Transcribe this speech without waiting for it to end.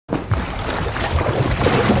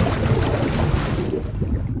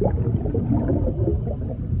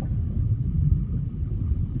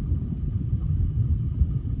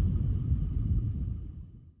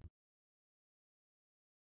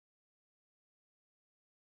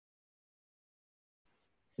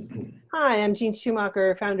Hi, I'm Jean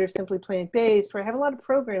Schumacher, founder of Simply Plant Based, where I have a lot of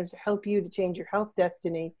programs to help you to change your health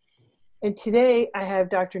destiny. And today I have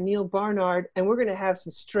Dr. Neal Barnard, and we're going to have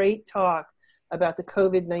some straight talk about the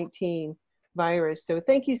COVID-19 virus. So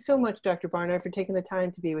thank you so much, Dr. Barnard, for taking the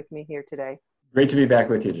time to be with me here today. Great to be back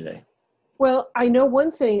with you today. Well, I know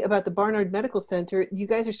one thing about the Barnard Medical Center. You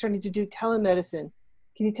guys are starting to do telemedicine.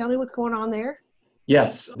 Can you tell me what's going on there?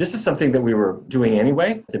 Yes, this is something that we were doing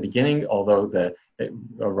anyway at the beginning, although the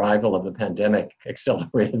arrival of the pandemic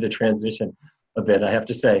accelerated the transition a bit, I have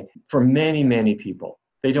to say. For many, many people,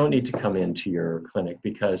 they don't need to come into your clinic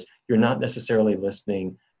because you're not necessarily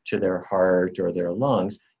listening to their heart or their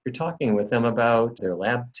lungs. You're talking with them about their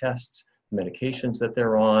lab tests, medications that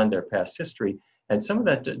they're on, their past history, and some of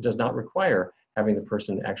that does not require having the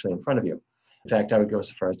person actually in front of you. In fact, I would go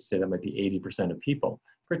so far as to say that might be 80% of people,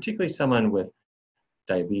 particularly someone with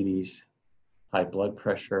diabetes, high blood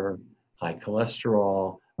pressure, high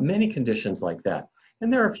cholesterol, many conditions like that.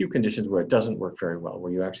 And there are a few conditions where it doesn't work very well,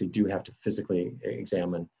 where you actually do have to physically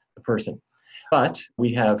examine the person. But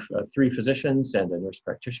we have 3 physicians and a nurse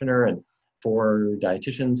practitioner and 4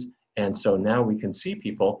 dietitians. And so now we can see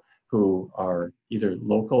people who are either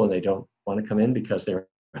local and they don't want to come in because they're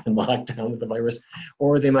in lockdown with the virus,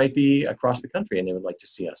 or they might be across the country and they would like to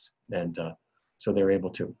see us. And so they're able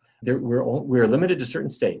to. We're limited to certain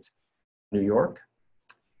states: New York,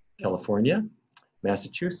 California,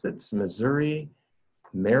 Massachusetts, Missouri,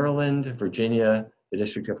 Maryland, Virginia, the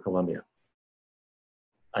District of Columbia.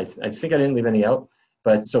 I think I didn't leave any out,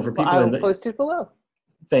 but so for people I'll post it below.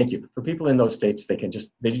 Thank you. For people in those states, they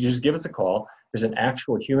just give us a call. There's an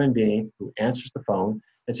actual human being who answers the phone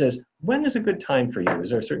and says, when is a good time for you?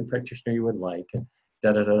 Is there a certain practitioner you would like? And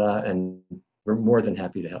and we're more than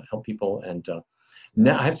happy to help people. And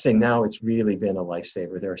now I have to say, now it's really been a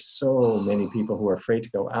lifesaver. There are so many people who are afraid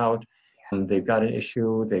to go out. They've got an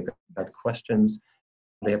issue. They've got questions.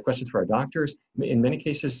 They have questions for our doctors. In many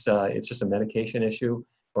cases, it's just a medication issue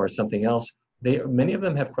or something else. Many of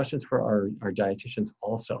them have questions for our dietitians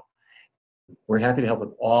also. We're happy to help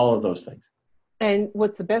with all of those things. And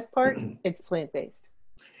what's the best part? It's plant-based.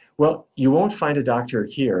 Well, you won't find a doctor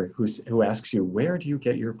here who asks you, where do you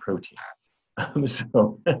get your protein?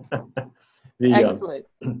 Excellent.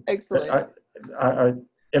 Excellent.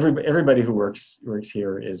 Everybody who works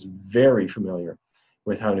here is very familiar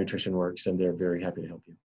with how nutrition works, and they're very happy to help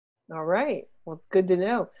you. All right. Well, it's good to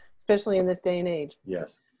know, especially in this day and age.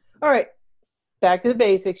 Yes. All right. Back to the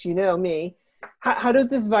basics. You know me. How does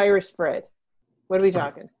this virus spread? What are we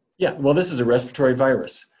talking? Yeah. Well, this is a respiratory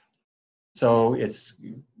virus. So it's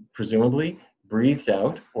presumably breathed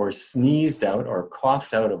out or sneezed out or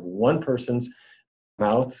coughed out of one person's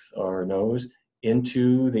mouth or nose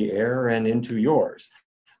into the air and into yours.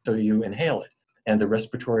 So you inhale it. And the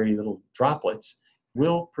respiratory little droplets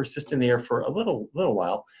will persist in the air for a little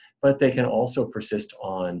while, but they can also persist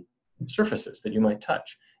on surfaces that you might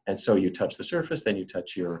touch. And so you touch the surface, then you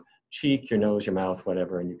touch your cheek, your nose, your mouth,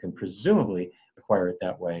 whatever, and you can presumably acquire it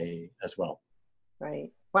that way as well.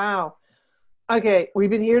 Right. Wow. Okay, we've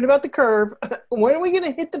been hearing about the curve. When are we going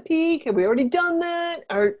to hit the peak? Have we already done that?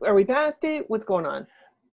 Are we past it? What's going on?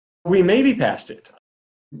 We may be past it.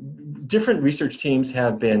 Different research teams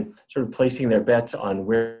have been sort of placing their bets on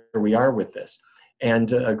where we are with this.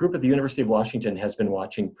 And a group at the University of Washington has been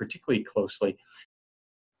watching particularly closely.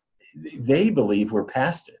 They believe we're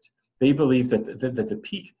past it. They believe that the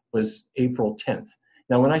peak was April 10th.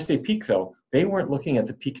 Now, when I say peak, though, they weren't looking at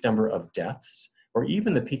the peak number of deaths or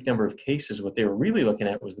even the peak number of cases. What they were really looking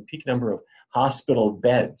at was the peak number of hospital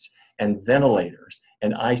beds and ventilators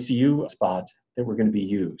and ICU spots that were going to be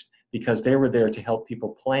used, because they were there to help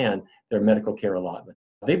people plan their medical care allotment.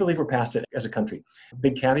 They believe we're past it as a country.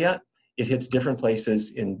 Big caveat, it hits different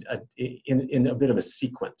places in a bit of a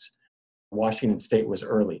sequence. Washington State was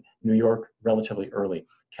early. New York, relatively early.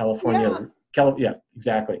 California, yeah,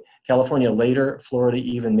 exactly. California later, Florida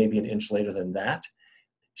even maybe an inch later than that.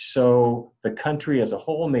 So the country as a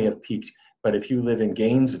whole may have peaked, but if you live in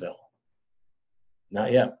Gainesville,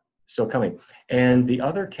 not yet, still coming. And the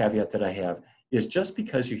other caveat that I have is just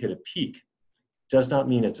because you hit a peak does not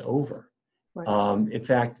mean it's over. Right. In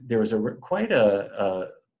fact, there was quite a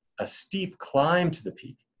steep climb to the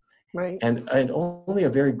peak. Right. And only a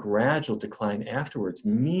very gradual decline afterwards,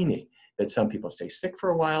 meaning that some people stay sick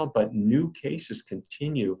for a while, but new cases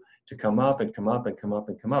continue to come up and come up and come up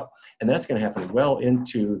and come up. And that's going to happen well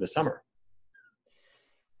into the summer.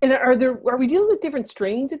 And are we dealing with different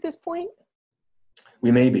strains at this point?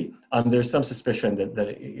 We may be. There's some suspicion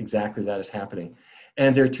that exactly that is happening.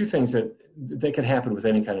 And there are 2 things that can happen with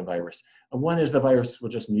any kind of virus. One is the virus will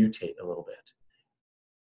just mutate a little bit.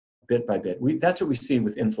 bit by bit. That's what we see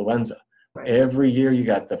with influenza. Right. Every year you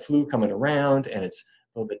got the flu coming around, and it's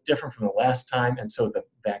a little bit different from the last time. And so the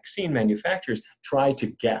vaccine manufacturers try to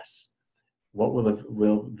guess what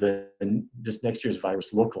will this next year's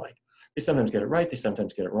virus look like. They sometimes get it right, they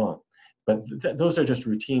sometimes get it wrong. But those are just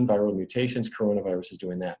routine viral mutations. Coronavirus is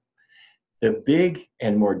doing that. The big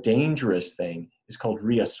and more dangerous thing is called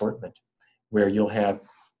reassortment, where you'll have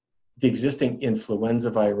the existing influenza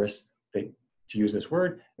virus that, to use this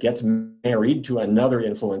word, gets married to another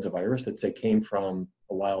influenza virus that, say, came from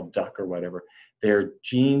a wild duck or whatever. Their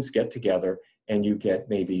genes get together, and you get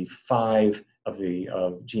maybe 5 of the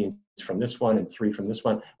genes from this one and 3 from this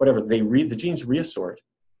one, whatever. The genes reassort,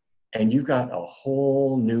 and you've got a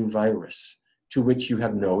whole new virus to which you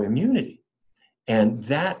have no immunity. And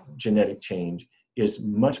that genetic change is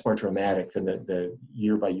much more dramatic than the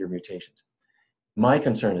year-by-year mutations. My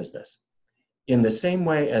concern is this. In the same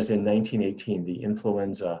way as in 1918, the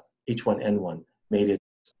influenza H1N1 made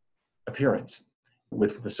its appearance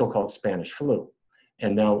with the so-called Spanish flu.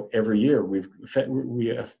 And now every year we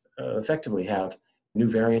effectively have new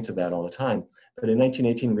variants of that all the time. But in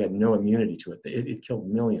 1918, we had no immunity to it. It killed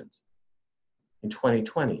millions. In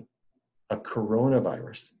 2020, a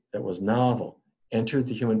coronavirus that was novel entered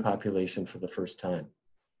the human population for the first time.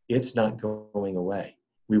 It's not going away.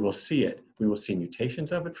 We will see it. We will see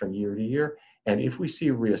mutations of it from year to year. And if we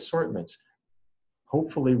see reassortments,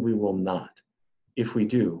 hopefully we will not. If we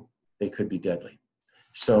do, they could be deadly.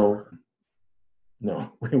 So,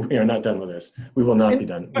 no, we are not done with this. We will not be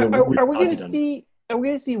done. Are we going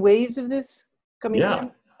to see waves of this coming? Yeah,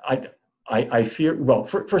 I fear. Well,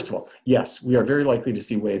 first of all, yes, we are very likely to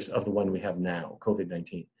see waves of the one we have now,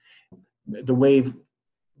 COVID-19. The wave,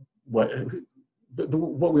 what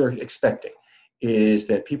we are expecting is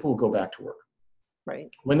that people will go back to work.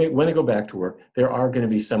 Right. When they go back to work, there are going to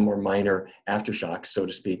be some more minor aftershocks, so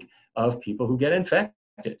to speak, of people who get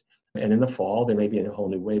infected. And in the fall, there may be a whole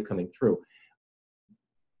new wave coming through.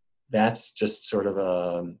 That's just sort of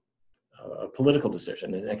a political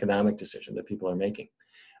decision, an economic decision that people are making.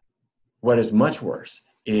 What is much worse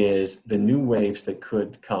is the new waves that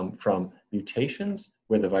could come from mutations,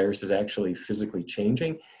 where the virus is actually physically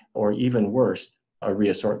changing, or even worse, a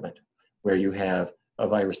reassortment, where you have a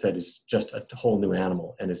virus that is just a whole new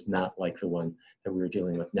animal and is not like the one that we are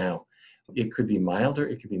dealing with now. It could be milder,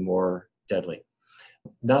 it could be more deadly.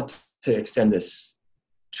 Not to extend this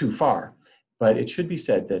too far, but it should be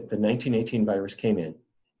said that the 1918 virus came in,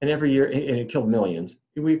 and every year, and it killed millions.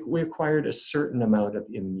 We acquired a certain amount of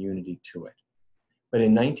immunity to it. But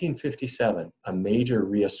in 1957, a major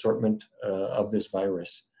reassortment of this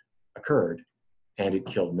virus occurred, and it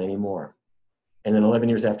killed many more. And then 11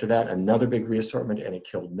 years after that, another big reassortment, and it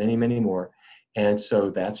killed many, many more. And so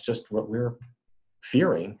that's just what we're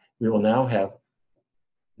fearing. We will now have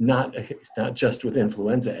not just with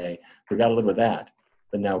influenza A, we've got to live with that,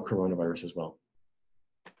 but now coronavirus as well.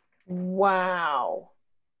 Wow.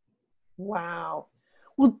 Wow.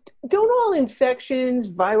 Well, don't all infections,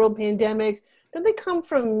 viral pandemics, don't they come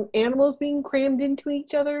from animals being crammed into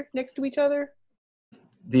each other, next to each other?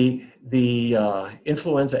 The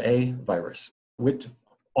influenza A virus, which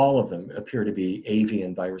all of them appear to be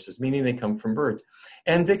avian viruses, meaning they come from birds.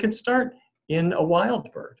 And they can start in a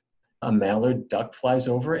wild bird. A mallard duck flies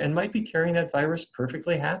over and might be carrying that virus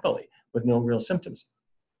perfectly happily with no real symptoms.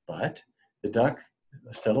 But the duck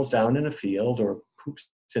settles down in a field or poops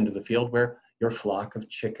into the field where your flock of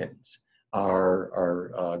chickens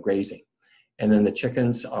are grazing. And then the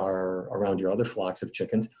chickens are around your other flocks of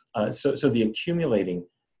chickens. So the accumulating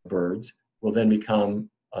birds will then become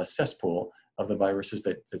a cesspool of the viruses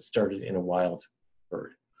that started in a wild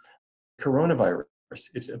bird. Coronavirus,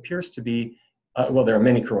 it appears to be, well, there are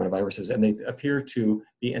many coronaviruses, and they appear to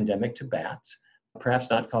be endemic to bats, perhaps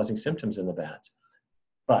not causing symptoms in the bats.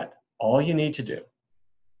 But all you need to do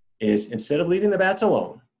is, instead of leaving the bats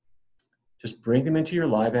alone, just bring them into your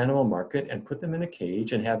live animal market and put them in a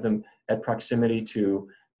cage and have them at proximity to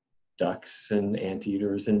ducks and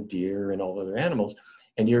anteaters and deer and all other animals.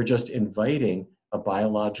 And you're just inviting a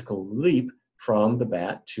biological leap from the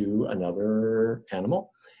bat to another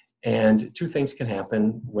animal. And two things can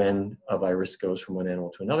happen when a virus goes from one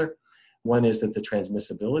animal to another. One is that the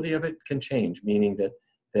transmissibility of it can change, meaning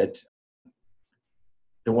that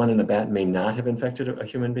the one in the bat may not have infected a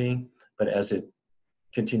human being, but as it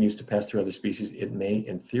continues to pass through other species, it may,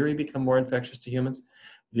 in theory, become more infectious to humans.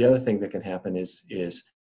 The other thing that can happen is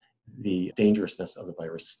the dangerousness of the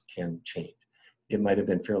virus can change. It might have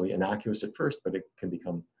been fairly innocuous at first, but it can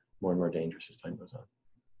become more and more dangerous as time goes on.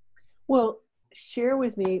 Well, share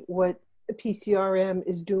with me what PCRM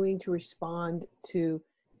is doing to respond to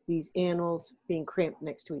these animals being cramped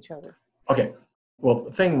next to each other? Okay.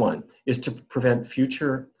 Well, thing one is to prevent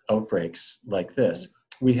future outbreaks like this,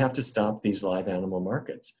 we have to stop these live animal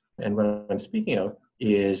markets. And what I'm speaking of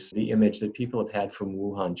is the image that people have had from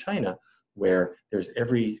Wuhan, China, where there's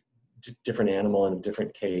every different animal in a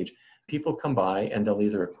different cage. People come by and they'll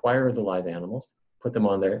either acquire the live animals, put them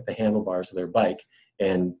on the handlebars of their bike,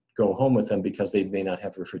 and go home with them because they may not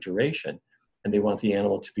have refrigeration. And they want the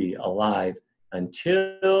animal to be alive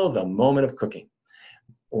until the moment of cooking.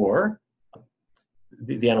 Or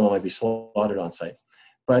the animal might be slaughtered on site.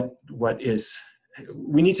 But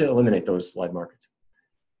we need to eliminate those live markets.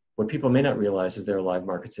 What people may not realize is there are live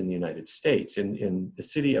markets in the United States. In the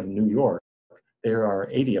city of New York, there are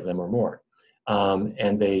 80 of them or more.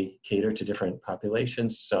 And they cater to different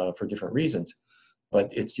populations for different reasons.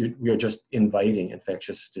 But we are just inviting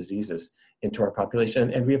infectious diseases into our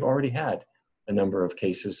population. And we have already had a number of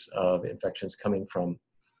cases of infections coming from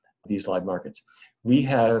these live markets. We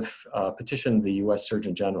have petitioned the US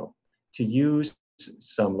Surgeon General to use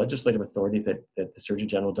some legislative authority that the Surgeon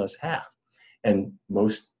General does have. And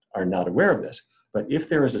most are not aware of this. But if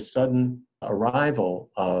there is a sudden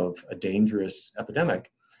arrival of a dangerous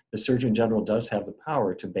epidemic, the Surgeon General does have the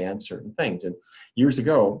power to ban certain things. And years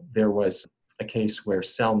ago, there was a case where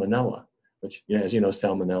Salmonella, which, as you know,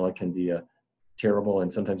 Salmonella can be a terrible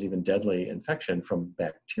and sometimes even deadly infection from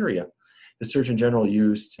bacteria. The Surgeon General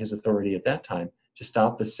used his authority at that time to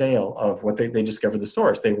stop the sale of what they discovered the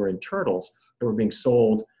source. They were in turtles that were being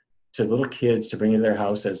sold to little kids to bring into their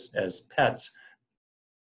house as pets.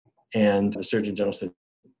 And the Surgeon General said,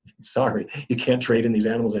 sorry, you can't trade in these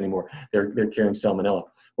animals anymore. They're carrying Salmonella.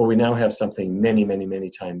 Well, we now have something many, many, many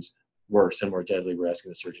times worse and more deadly. We're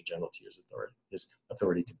asking the Surgeon General to use his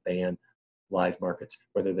authority to ban live markets,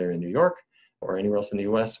 whether they're in New York or anywhere else in the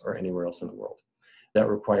US or anywhere else in the world. That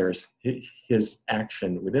requires his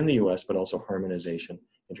action within the US, but also harmonization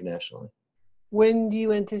internationally. When do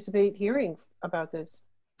you anticipate hearing about this?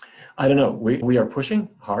 I don't know. We are pushing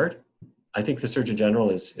hard. I think the Surgeon General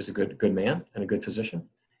is a good man and a good physician.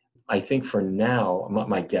 I think for now,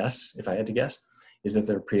 my guess, if I had to guess, is that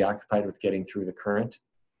they're preoccupied with getting through the current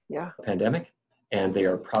pandemic, and they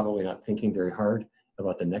are probably not thinking very hard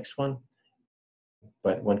about the next one.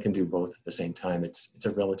 But one can do both at the same time. It's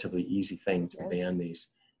a relatively easy thing to ban these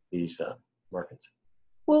markets.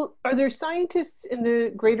 Well, are there scientists in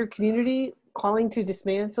the greater community calling to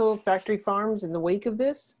dismantle factory farms in the wake of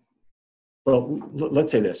this? Well,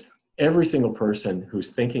 let's say this. Every single person who's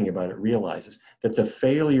thinking about it realizes that the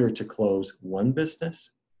failure to close one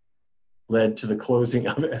business led to the closing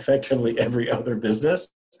of effectively every other business.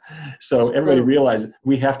 So everybody realizes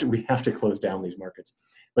we have to close down these markets.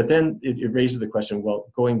 But then it raises the question,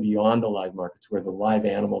 well, going beyond the live markets where the live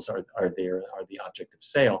animals are the object of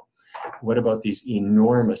sale, what about these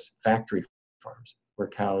enormous factory farms where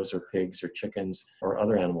cows or pigs or chickens or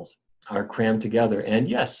other animals are crammed together? And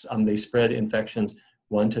yes, they spread infections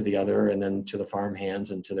one to the other and then to the farm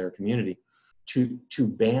hands and to their community. To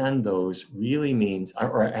ban those really means,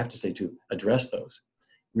 or I have to say to address those,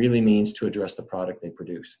 really means to address the product they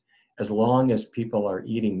produce. As long as people are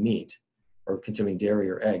eating meat or consuming dairy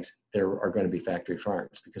or eggs, there are going to be factory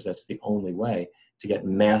farms because that's the only way to get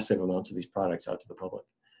massive amounts of these products out to the public.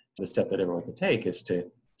 The step that everyone can take is to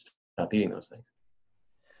stop eating those things.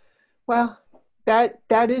 Well,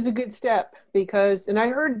 that is a good step because, and I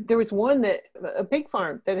heard there was a pig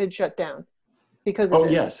farm that had shut down because of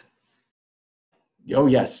this. Oh,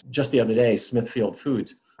 yes. Just the other day, Smithfield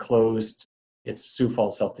Foods closed its Sioux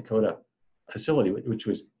Falls, South Dakota facility, which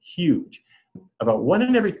was huge. About 1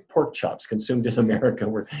 in every pork chops consumed in America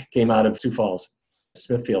came out of Sioux Falls,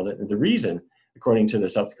 Smithfield. And the reason, according to the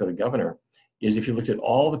South Dakota governor, is if you looked at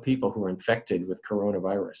all the people who were infected with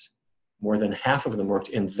coronavirus, more than half of them worked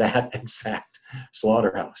in that exact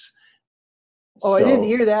slaughterhouse. Oh, I didn't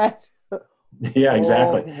hear that. Yeah,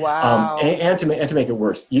 exactly. Oh, wow. And to make it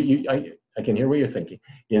worse, I can hear what you're thinking.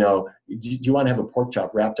 Do you want to have a pork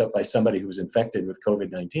chop wrapped up by somebody who was infected with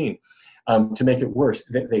COVID-19? To make it worse,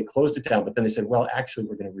 they closed it down, but then they said, well, actually,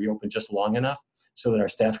 we're going to reopen just long enough so that our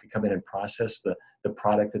staff could come in and process the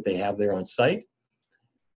product that they have there on site.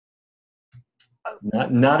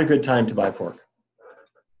 Not a good time to buy pork.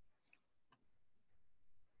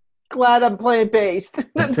 Glad I'm plant-based.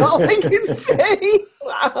 That's all I can say.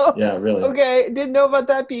 Wow. Yeah, really. Okay, didn't know about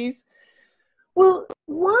that piece. Well,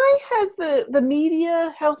 why has the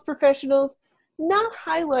media, health professionals, not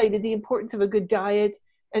highlighted the importance of a good diet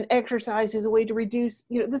and exercise as a way to reduce,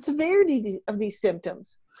 the severity of these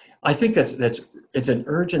symptoms? I think it's an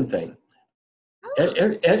urgent thing.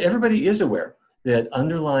 Everybody is aware that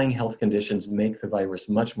underlying health conditions make the virus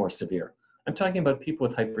much more severe. I'm talking about people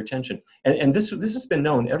with hypertension. And this has been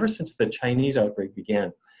known ever since the Chinese outbreak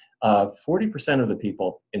began. 40% of the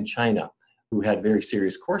people in China who had very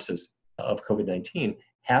serious courses of COVID-19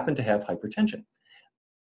 happened to have hypertension,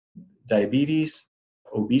 diabetes,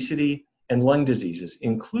 obesity, and lung diseases,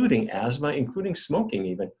 including asthma, including smoking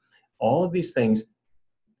even. All of these things,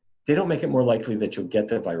 they don't make it more likely that you'll get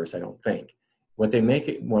the virus, I don't think. What they make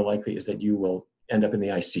it more likely is that you will end up in the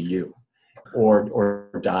ICU or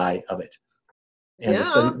die of it. And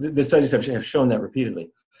the studies have shown that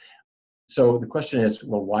repeatedly. So the question is,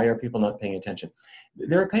 well, why are people not paying attention?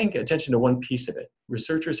 They're paying attention to one piece of it.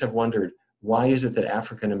 Researchers have wondered, why is it that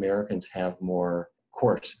African Americans have more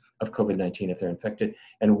course of COVID-19 if they're infected?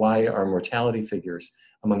 And why are mortality figures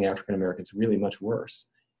among African Americans really much worse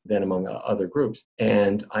than among other groups?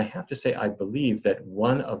 And I have to say, I believe that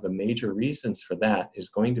one of the major reasons for that is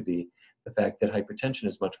going to be the fact that hypertension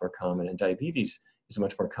is much more common and diabetes is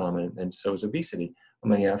much more common, and so is obesity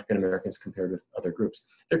among African Americans compared with other groups.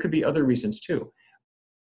 There could be other reasons too.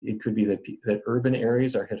 It could be that urban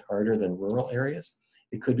areas are hit harder than rural areas.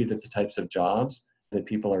 It could be that the types of jobs that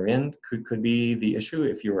people are in could be the issue.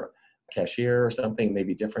 If you're a cashier or something, it may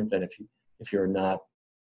be different than if you're not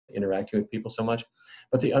interacting with people so much.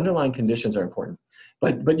 But the underlying conditions are important.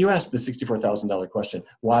 But you asked the $64,000 question,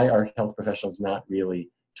 why are health professionals not really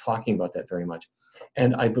talking about that very much?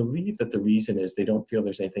 And I believe that the reason is they don't feel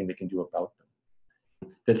there's anything they can do about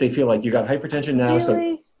them. That they feel like you got hypertension now,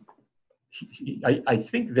 really? So I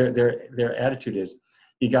think their attitude is,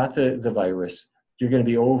 you got the virus, you're going to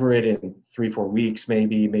be over it in 3-4 weeks,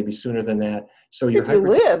 maybe sooner than that. So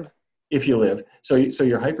If you live. So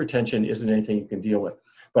your hypertension isn't anything you can deal with.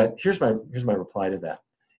 But here's my reply to that.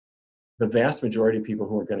 The vast majority of people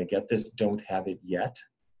who are going to get this don't have it yet,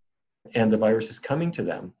 and the virus is coming to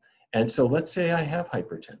them. And so let's say I have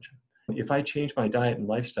hypertension. If I change my diet and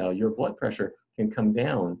lifestyle, your blood pressure can come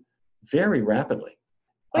down very rapidly.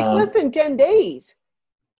 Like less than 10 days.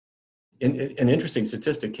 An interesting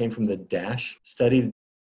statistic came from the DASH study.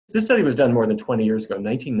 This study was done more than 20 years ago,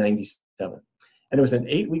 1997. And it was an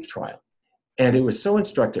 8-week trial. And it was so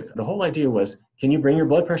instructive. The whole idea was, can you bring your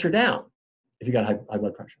blood pressure down if you got high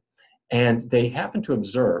blood pressure? And they happened to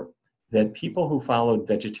observe that people who followed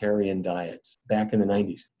vegetarian diets back in the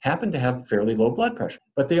 90s happened to have fairly low blood pressure.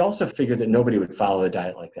 But they also figured that nobody would follow a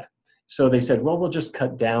diet like that. So they said, well, we'll just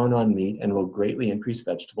cut down on meat and we'll greatly increase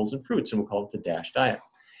vegetables and fruits, and we'll call it the DASH diet.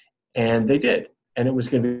 And they did. And it was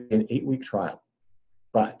going to be an 8-week trial.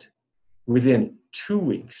 But within 2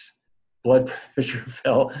 weeks, blood pressure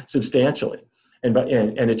fell substantially. And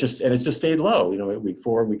it just stayed low, at week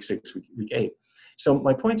 4, week 6, week 8. So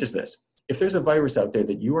my point is this: if there's a virus out there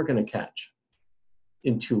that you are going to catch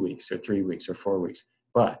in 2 weeks or 3 weeks or 4 weeks,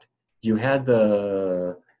 but you had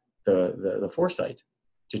the foresight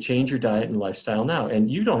to change your diet and lifestyle now, and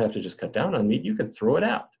you don't have to just cut down on meat, you can throw it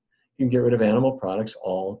out. You can get rid of animal products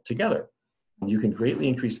altogether. You can greatly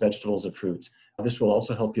increase vegetables and fruits. This will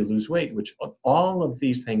also help you lose weight, which all of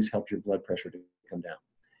these things help your blood pressure to come down.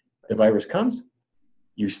 The virus comes,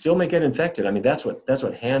 you still may get infected. I mean, that's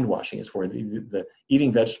what hand washing is for. The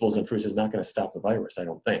eating vegetables and fruits is not going to stop the virus, I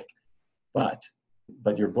don't think. But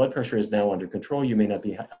your blood pressure is now under control. You may not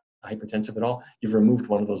be hypertensive at all. You've removed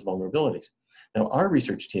one of those vulnerabilities. Now, our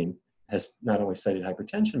research team has not only studied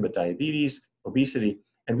hypertension, but diabetes, obesity,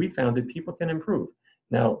 and we found that people can improve.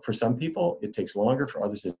 Now, for some people, it takes longer. For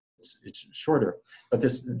others, it's shorter. But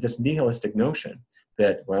this nihilistic notion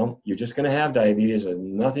that, well, you're just going to have diabetes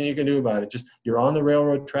and nothing you can do about it. Just, you're on the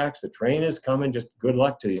railroad tracks. The train is coming. Just good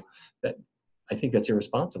luck to you. I think that's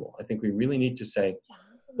irresponsible. I think we really need to say,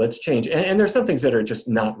 let's change. And there's some things that are just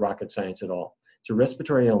not rocket science at all. It's a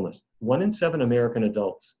respiratory illness. 1 in 7 American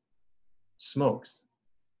adults smokes.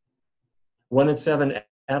 1 in 7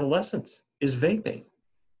 adolescents is vaping.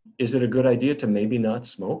 Is it a good idea to maybe not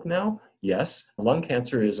smoke now? Yes. Lung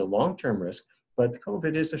cancer is a long-term risk, but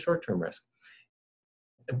COVID is a short-term risk.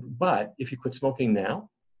 But if you quit smoking now,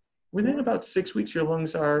 within about 6 weeks, your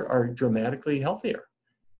lungs are dramatically healthier.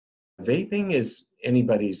 Vaping is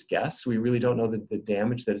anybody's guess. We really don't know the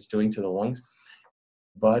damage that it's doing to the lungs.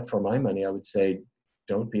 But for my money, I would say,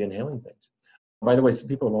 don't be inhaling things. By the way, some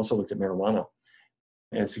people have also looked at marijuana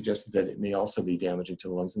and suggested that it may also be damaging to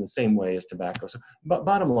the lungs in the same way as tobacco. So, but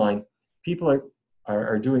bottom line, people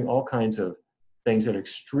are doing all kinds of things that are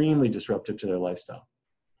extremely disruptive to their lifestyle.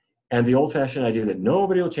 And the old-fashioned idea that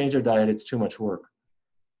nobody will change their diet, it's too much work.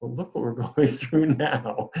 Well, look what we're going through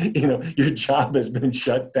now. Your job has been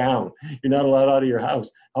shut down. You're not allowed out of your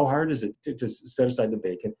house. How hard is it to set aside the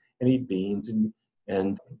bacon and eat beans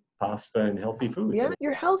and pasta and healthy foods? Yeah,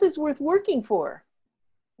 your health is worth working for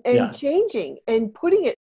and changing and putting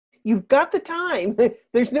it. You've got the time.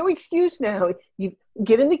 There's no excuse now. You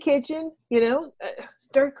get in the kitchen,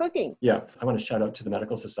 start cooking. Yeah, I want to shout out to the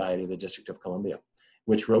Medical Society of the District of Columbia,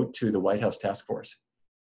 which wrote to the White House Task Force,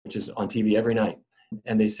 which is on TV every night.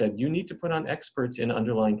 And they said, you need to put on experts in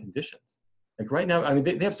underlying conditions. Like right now, I mean,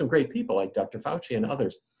 they have some great people like Dr. Fauci and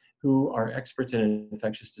others who are experts in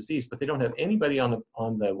infectious disease, but they don't have anybody on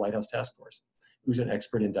the White House Task Force who's an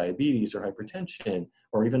expert in diabetes or hypertension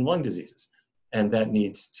or even lung diseases. And that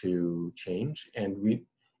needs to change.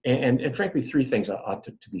 And frankly, three things ought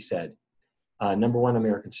to be said. Number one,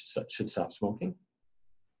 Americans should stop smoking.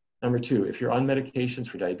 Number two, if you're on medications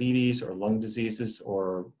for diabetes or lung diseases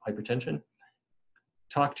or hypertension,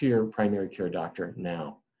 talk to your primary care doctor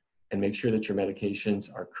now and make sure that your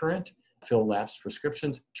medications are current, fill lapsed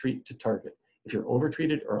prescriptions, treat to target. If you're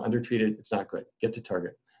overtreated or undertreated, it's not good. Get to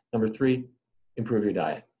target. Number three, improve your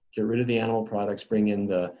diet. Get rid of the animal products, bring in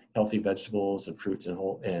the healthy vegetables and fruits and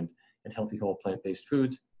healthy whole plant-based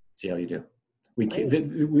foods. See how you do.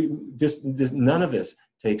 None of this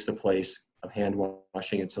takes the place of hand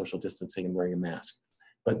washing and social distancing and wearing a mask.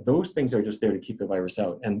 But those things are just there to keep the virus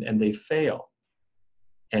out, and they fail.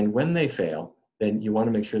 And when they fail, then you want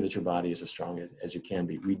to make sure that your body is as strong as you can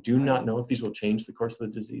be. We do not know if these will change the course of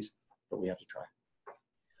the disease, but we have to try.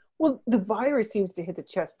 Well, the virus seems to hit the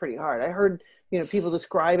chest pretty hard. I heard, people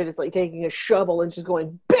describe it as like taking a shovel and just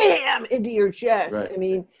going bam into your chest. Right. I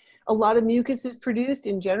mean, a lot of mucus is produced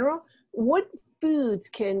in general. What foods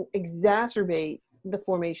can exacerbate the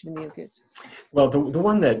formation of mucus? Well, the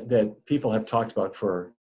one that people have talked about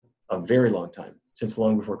for a very long time, since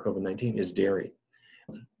long before COVID-19, is dairy.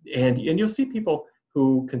 And you'll see people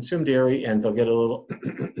who consume dairy and they'll get a little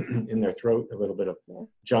in their throat, a little bit of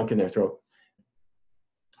junk in their throat.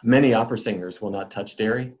 Many opera singers will not touch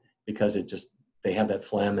dairy because they have that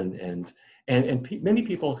phlegm and many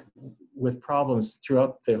people with problems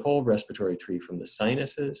throughout the whole respiratory tree, from the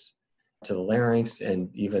sinuses to the larynx and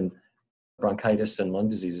even bronchitis and lung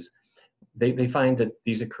diseases, they find that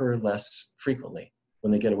these occur less frequently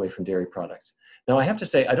when they get away from dairy products. Now, I have to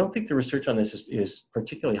say, I don't think the research on this is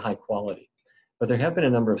particularly high quality, but there have been a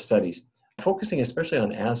number of studies focusing especially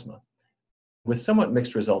on asthma with somewhat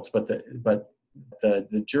mixed results, but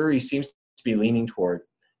the jury seems to be leaning toward,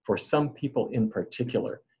 for some people in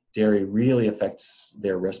particular, dairy really affects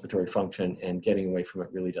their respiratory function, and getting away from it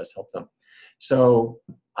really does help them. So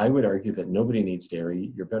I would argue that nobody needs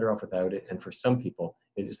dairy. You're better off without it. And for some people,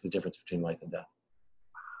 it is the difference between life and death.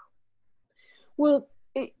 Well,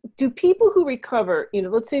 do people who recover,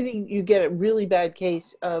 let's say that you get a really bad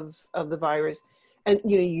case of the virus and,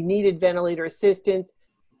 you needed ventilator assistance,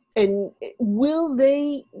 and will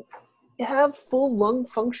they have full lung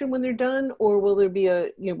function when they're done, or will there be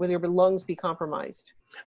will their lungs be compromised?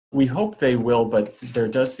 We hope they will, but there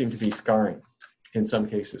does seem to be scarring in some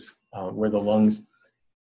cases where the lungs,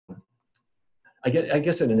 I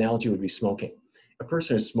guess an analogy would be smoking. A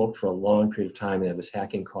person who's smoked for a long period of time and they have this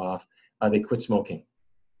hacking cough, they quit smoking.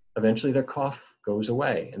 Eventually their cough goes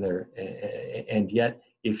away, and yet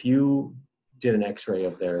if you did an x-ray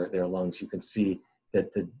of their lungs, you can see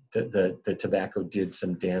that the tobacco did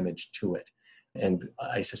some damage to it. And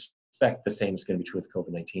I suspect the same is going to be true with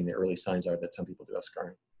COVID-19. The early signs are that some people do have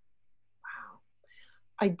scarring. Wow.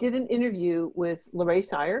 I did an interview with Lorraine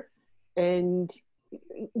Sire, and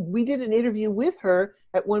we did an interview with her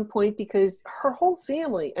at one point because her whole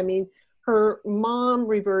family, her mom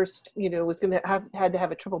reversed, was going to had to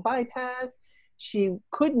have a triple bypass. She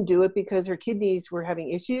couldn't do it because her kidneys were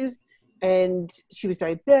having issues, and she was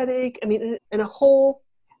diabetic. And a whole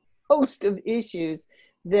host of issues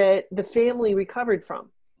that the family recovered from.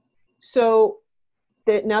 So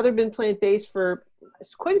that now they've been plant-based for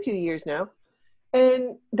quite a few years now,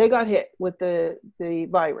 and they got hit with the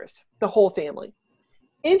virus, the whole family.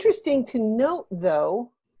 Interesting to note,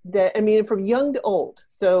 though, that, from young to old.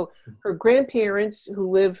 So her grandparents who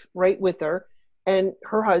live right with her, and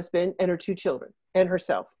her husband and her two children and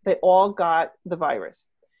herself, they all got the virus.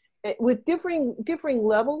 With differing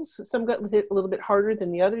levels. Some got hit a little bit harder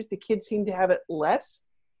than the others. The kids seem to have it less.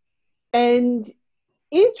 And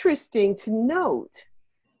interesting to note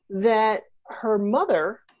that her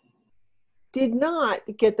mother did not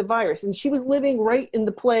get the virus. And she was living right in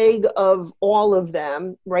the plague of all of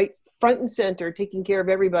them, right front and center, taking care of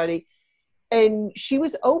everybody. And she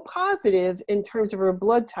was O positive in terms of her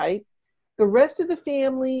blood type. The rest of the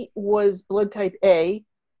family was blood type A,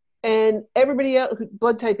 and everybody else,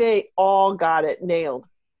 blood type A, all got it nailed.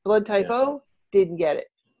 Blood type O didn't get it.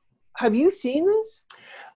 Have you seen this?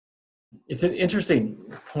 It's an interesting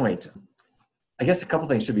point. I guess a couple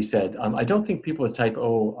things should be said. I don't think people with type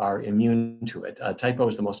O are immune to it. Type O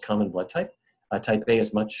is the most common blood type. Type A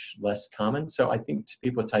is much less common, so I think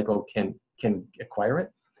people with type O can acquire it.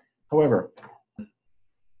 However,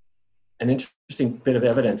 an interesting bit of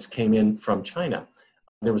evidence came in from China.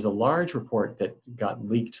 There was a large report that got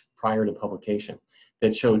leaked prior to publication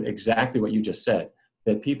that showed exactly what you just said,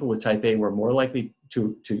 that people with type A were more likely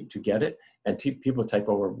to get it, and people with type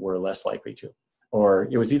O were less likely to. Or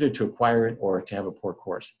it was either to acquire it or to have a poor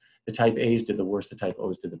course. The type A's did the worst, the type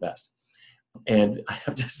O's did the best. And I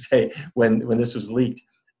have to say, when this was leaked,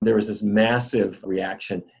 there was this massive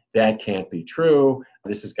reaction. That can't be true.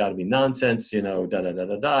 This has got to be nonsense. You know,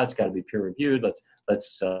 It's got to be peer reviewed.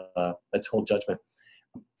 Let's hold judgment.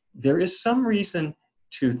 There is some reason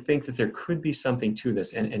to think that there could be something to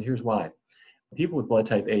this, and here's why. People with blood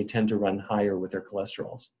type A tend to run higher with their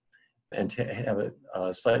cholesterols and to have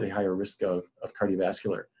a slightly higher risk of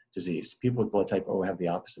cardiovascular disease. People with blood type O have the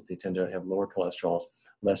opposite. They tend to have lower cholesterols,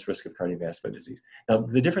 less risk of cardiovascular disease. Now,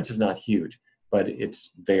 the difference is not huge, but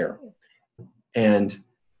it's there. And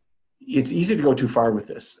it's easy to go too far with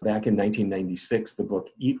this. Back in 1996, the book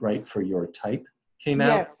Eat Right for Your Type came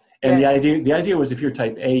out. Yes. And yes. the idea was if you're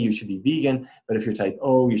type A, you should be vegan, but if you're type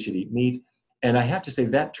O, you should eat meat. And I have to say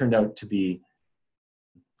that turned out to be,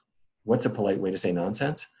 what's a polite way to say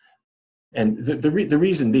nonsense? And the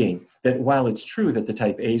reason being that while it's true that the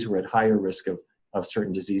type A's were at higher risk of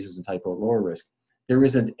certain diseases and type O lower risk, there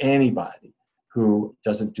isn't anybody who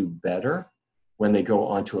doesn't do better when they go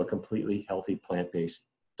onto a completely healthy plant-based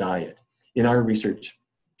diet. In our research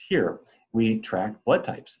here, we track blood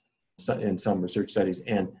types in some research studies,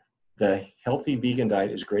 and the healthy vegan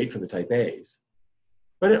diet is great for the type A's,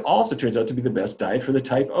 but it also turns out to be the best diet for the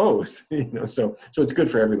type O's. So it's good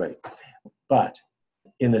for everybody. But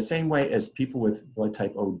in the same way as people with blood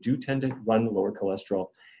type O do tend to run lower cholesterol,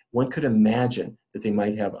 one could imagine that they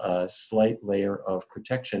might have a slight layer of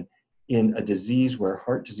protection in a disease where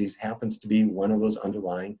heart disease happens to be one of those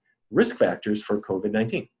underlying risk factors for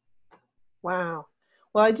COVID-19. Wow.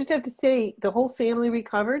 Well, I just have to say the whole family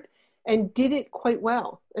recovered and did it quite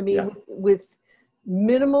well. I mean, with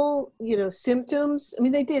minimal, symptoms. I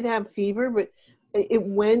mean, they did have fever, but it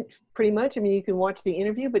went pretty much. I mean, you can watch the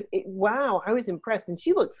interview, but wow, I was impressed. And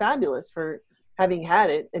she looked fabulous for having had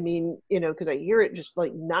it. I mean, because I hear it just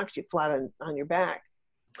like knocks you flat on your back.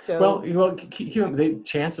 So well,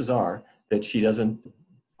 chances are that she doesn't,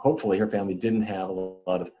 hopefully her family didn't have a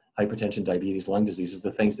lot of hypertension, diabetes, lung diseases,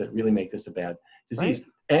 the things that really make this a bad disease.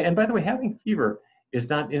 Right. And by the way, having fever is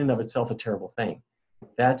not in and of itself a terrible thing.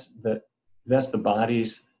 That's the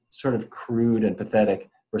body's sort of crude and pathetic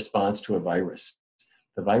response to a virus.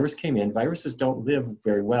 The virus came in. Viruses don't live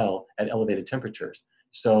very well at elevated temperatures.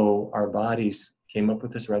 So our bodies came up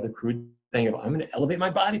with this rather crude thing of, I'm going to elevate my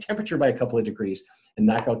body temperature by a couple of degrees and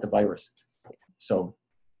knock out the virus. So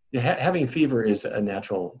having fever is a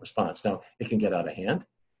natural response. Now, it can get out of hand.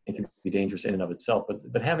 It can be dangerous in and of itself,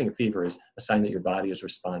 but having a fever is a sign that your body is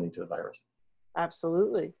responding to the virus.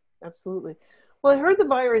 Absolutely. Absolutely. Well, I heard the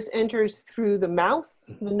virus enters through the mouth,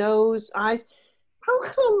 the nose, eyes. How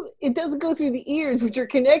come it doesn't go through the ears, which are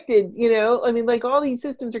connected? I mean, like all these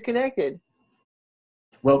systems are connected.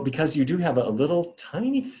 Well, because you do have a little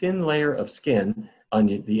tiny thin layer of skin on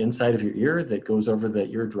the inside of your ear that goes over the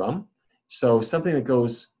eardrum. So something that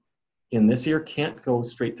goes in this ear can't go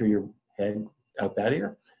straight through your head out that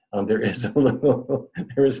ear. There is a little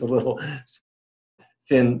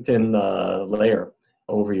thin layer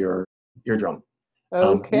over your eardrum.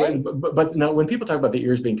 Okay. But now when people talk about the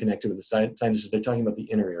ears being connected with the sinuses, they're talking about the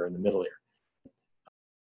inner ear and the middle ear.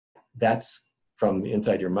 That's from the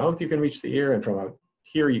inside of your mouth, you can reach the ear, and from out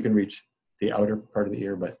here, you can reach the outer part of the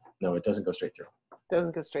ear, but no, it doesn't go straight through.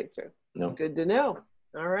 Doesn't go straight through. No. Good to know.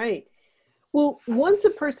 All right. Well, once a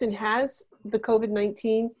person has the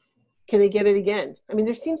COVID-19, can they get it again? I mean,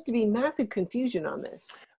 there seems to be massive confusion on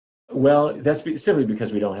this. Well, that's simply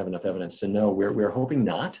because we don't have enough evidence to know. We're hoping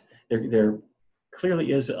not. There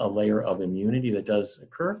clearly is a layer of immunity that does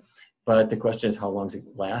occur, but the question is how long does it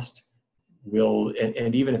last?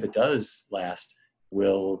 And even if it does last,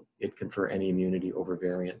 will it confer any immunity over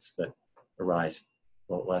variants that arise?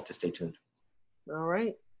 Well, we'll have to stay tuned. All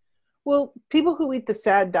right. Well, people who eat the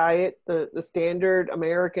SAD diet, the standard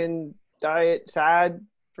American diet, SAD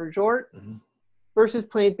for short, versus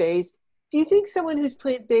plant-based, do you think someone who's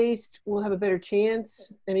plant-based will have a better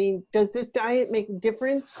chance? I mean, does this diet make a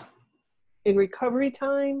difference in recovery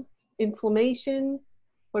time, inflammation?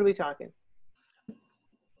 What are we talking?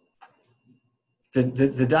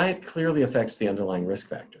 The diet clearly affects the underlying risk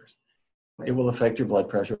factors. It will affect your blood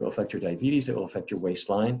pressure, it will affect your diabetes, it will affect your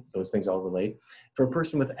waistline. Those things all relate. For a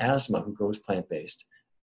person with asthma who goes plant-based,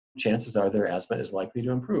 chances are their asthma is likely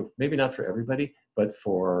to improve. Maybe not for everybody, but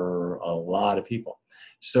for a lot of people.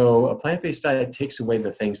 So a plant-based diet takes away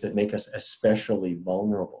the things that make us especially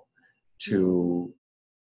vulnerable to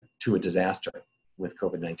a disaster with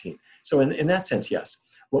COVID-19. So in that sense, yes.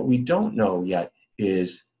 What we don't know yet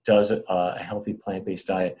is, does a healthy plant-based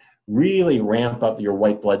diet really ramp up your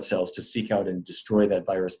white blood cells to seek out and destroy that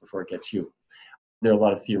virus before it gets you? There are a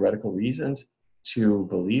lot of theoretical reasons to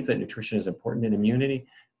believe that nutrition is important in immunity,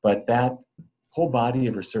 but that whole body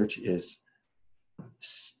of research is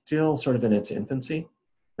still sort of in its infancy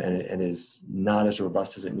and is not as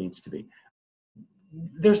robust as it needs to be.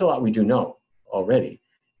 There's a lot we do know already,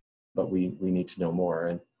 but we need to know more.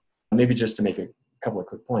 And maybe just to make a couple of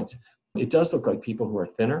quick points, it does look like people who are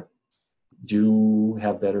thinner do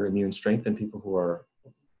have better immune strength than people who are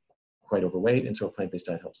quite overweight, and so a plant-based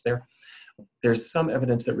diet helps there. There's some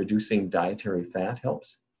evidence that reducing dietary fat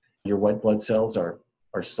helps. Your white blood cells are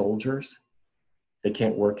soldiers. They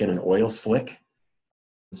can't work in an oil slick.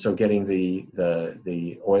 So getting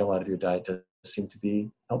the oil out of your diet does seem to be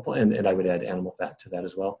helpful. And I would add animal fat to that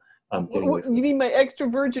as well. You mean my extra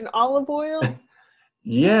virgin olive oil?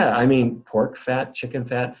 Yeah, I mean, pork fat, chicken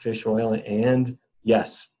fat, fish oil, and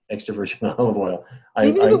yes, extra virgin olive oil.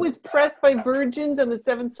 Even if it was pressed by virgins on the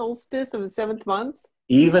seventh solstice of the 7th month?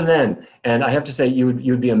 Even then, and I have to say,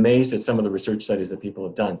 you'd be amazed at some of the research studies that people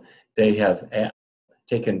have done. They have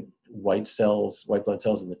taken white blood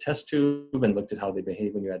cells in the test tube and looked at how they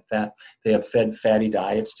behave when you add fat. They have fed fatty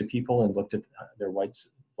diets to people and looked at their white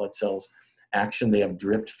blood cells action. They have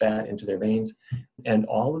dripped fat into their veins. And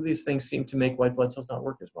all of these things seem to make white blood cells not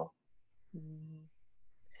work as well.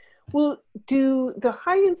 Well, do the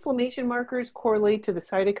high inflammation markers correlate to the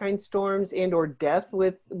cytokine storms and or death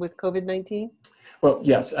with COVID-19? Well,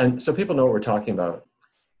 yes. And so people know what we're talking about.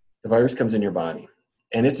 The virus comes in your body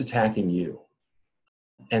and it's attacking you.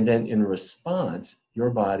 And then in response,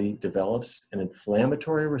 your body develops an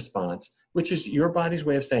inflammatory response, which is your body's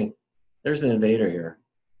way of saying, there's an invader here.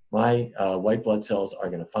 My white blood cells are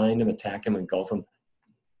going to find him, attack him, engulf him,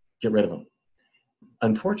 get rid of him.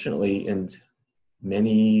 Unfortunately, in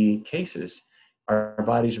many cases, our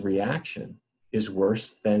body's reaction is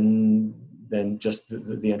worse than just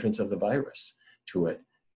the entrance of the virus to it.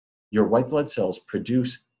 Your white blood cells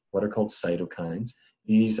produce what are called cytokines.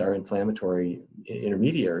 These are inflammatory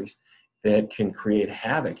intermediaries that can create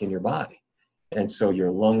havoc in your body. And so your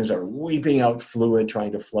lungs are weeping out fluid,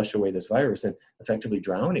 trying to flush away this virus and effectively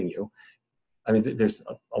drowning you. I mean, there's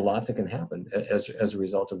a lot that can happen as a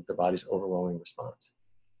result of the body's overwhelming response.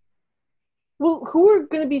 Well, who are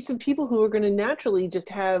going to be some people who are going to naturally just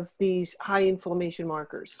have these high inflammation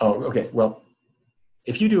markers? Oh, okay. Well,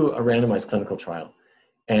 if you do a randomized clinical trial,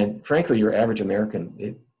 and frankly, your average American,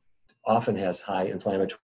 it often has high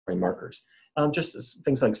inflammatory markers, just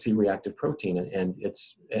things like C-reactive protein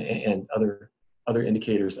and other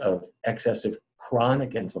indicators of excessive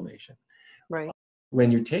chronic inflammation. Right.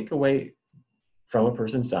 When you take away from a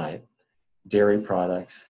person's diet dairy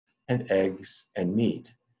products and eggs and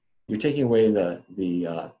meat, you're taking away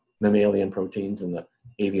the mammalian proteins and the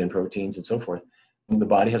avian proteins and so forth. And the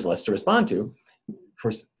body has less to respond to.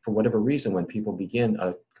 For whatever reason, when people begin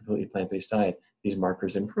a completely plant-based diet, these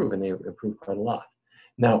markers improve, and they improve quite a lot.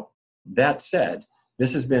 Now, that said,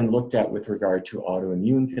 this has been looked at with regard to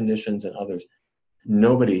autoimmune conditions and others.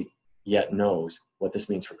 Nobody yet knows what this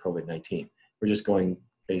means for COVID-19. We're just going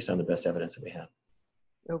based on the best evidence that we have.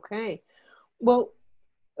 Okay. Well,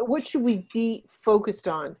 what should we be focused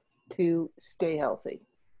on to stay healthy?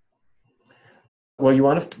 Well, you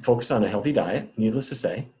want to focus on a healthy diet, needless to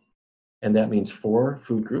say. And that means 4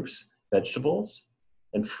 food groups: vegetables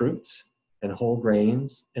and fruits and whole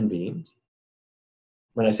grains and beans.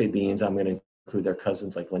 When I say beans, I'm going to include their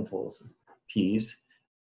cousins like lentils and peas.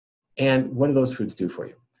 And what do those foods do for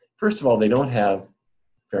you? First of all, they don't have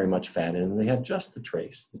very much fat in them. They have just the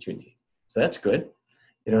trace that you need. So that's good.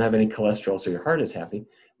 They don't have any cholesterol, so your heart is happy.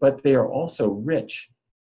 But they are also rich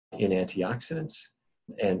in antioxidants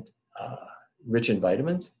and rich in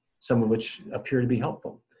vitamins, some of which appear to be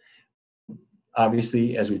helpful.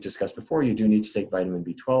 Obviously, as we've discussed before, you do need to take vitamin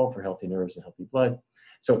B12 for healthy nerves and healthy blood.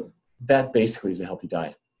 So that basically is a healthy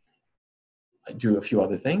diet. I do a few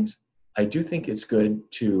other things. I do think it's good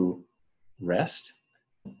to rest.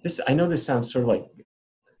 I know this sounds sort of like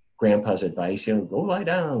grandpa's advice, go lie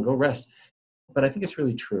down, go rest. But I think it's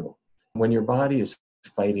really true. When your body is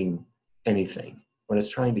fighting anything, when it's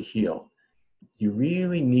trying to heal, you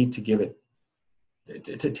really need to give it,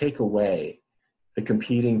 to take away the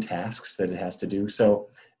competing tasks that it has to do. So,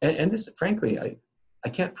 and this, frankly, I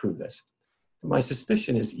can't prove this. My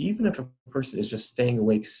suspicion is even if a person is just staying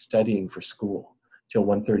awake studying for school till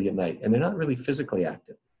 1:30 at night, and they're not really physically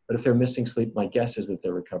active. But if they're missing sleep, my guess is that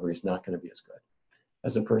their recovery is not going to be as good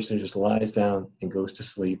as a person who just lies down and goes to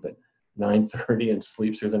sleep at 9:30 and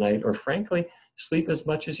sleeps through the night, or frankly, sleep as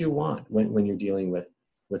much as you want when you're dealing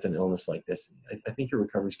with an illness like this. I think your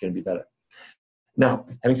recovery is going to be better. Now,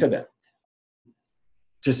 having said that,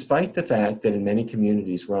 despite the fact that in many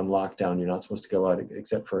communities we're on lockdown, you're not supposed to go out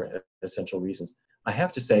except for essential reasons, I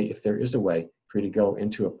have to say, if there is a way for you to go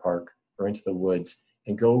into a park or into the woods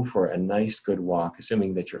and go for a nice, good walk,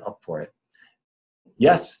 assuming that you're up for it.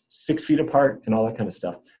 Yes, 6 feet apart and all that kind of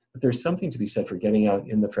stuff, but there's something to be said for getting out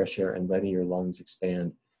in the fresh air and letting your lungs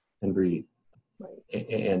expand and breathe. Right.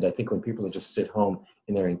 And I think when people just sit home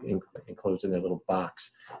and they're enclosed in their little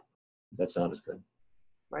box, that's not as good.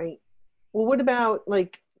 Right. Well, what about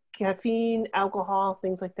like caffeine, alcohol,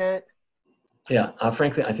 things like that? Yeah,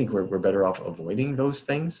 frankly, I think we're better off avoiding those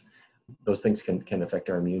things. Those things can affect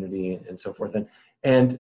our immunity and so forth.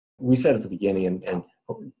 And we said at the beginning, and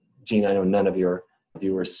Jean, I know none of your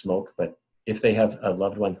viewers smoke, but if they have a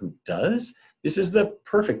loved one who does, this is the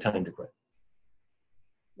perfect time to quit.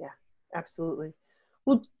 Yeah, absolutely.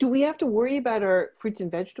 Well, do we have to worry about our fruits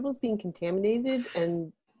and vegetables being contaminated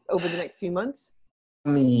and over the next few months?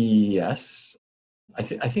 Yes, I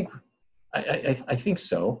think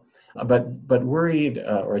so. But worried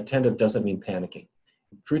or attentive doesn't mean panicking.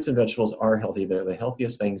 Fruits and vegetables are healthy. They're the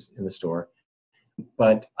healthiest things in the store.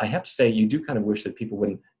 But I have to say, you do kind of wish that people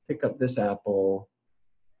wouldn't pick up this apple,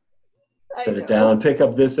 set it down, pick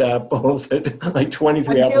up this apple, like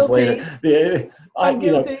 23 apples later.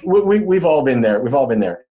 We've all been there. We've all been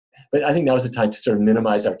there. But I think now is the time to sort of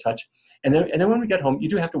minimize our touch. And then when we get home, you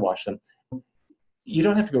do have to wash them. You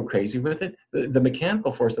don't have to go crazy with it. The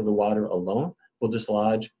mechanical force of the water alone will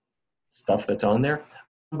dislodge stuff that's on there.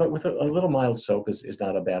 But with a little mild soap is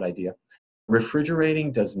not a bad idea.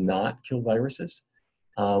 Refrigerating does not kill viruses.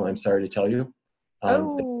 I'm sorry to tell you.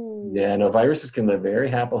 Viruses can live very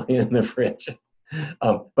happily in the fridge.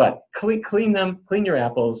 But clean them, clean your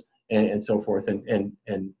apples and so forth, and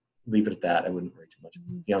leave it at that. I wouldn't worry too much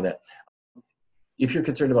beyond that. If you're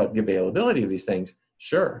concerned about the availability of these things,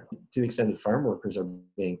 sure. To the extent that farm workers are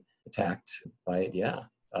being attacked by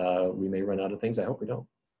it, we may run out of things. I hope we don't.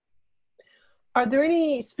 Are there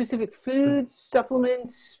any specific foods,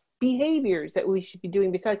 supplements, behaviors that we should be doing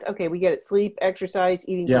besides, okay, we get it, sleep, exercise,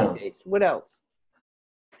 eating plant-based? What else?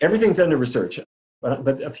 Everything's under research,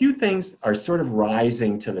 but a few things are sort of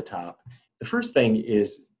rising to the top. The first thing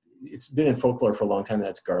is, it's been in folklore for a long time, and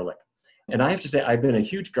that's garlic. And I have to say, I've been a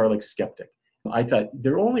huge garlic skeptic. I thought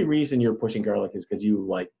the only reason you're pushing garlic is because you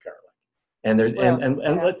like garlic. And there's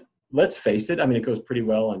let's face it, I mean, it goes pretty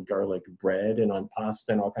well on garlic bread and on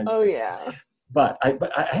pasta and all kinds of things. Yeah. But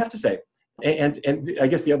I have to say, and I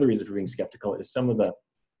guess the other reason for being skeptical is some of the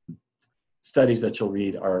studies that you'll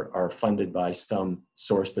read are funded by some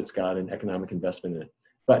source that's got an economic investment in it.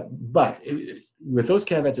 But with those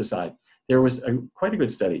caveats aside, there was quite a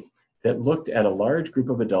good study that looked at a large group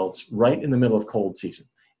of adults right in the middle of cold season.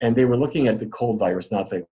 And they were looking at the cold virus, not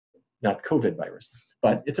COVID virus,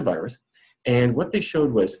 but it's a virus. And what they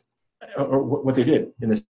showed was, or what they did in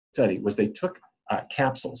this study was they took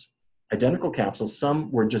capsules, identical capsules.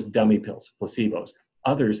 Some were just dummy pills, placebos.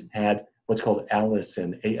 Others had what's called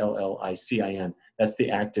allicin, ALLICIN. That's the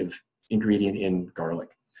active ingredient in garlic.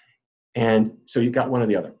 And so you got one or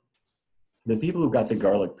the other. The people who got the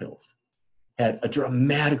garlic pills had a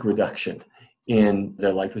dramatic reduction in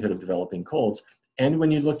their likelihood of developing colds. And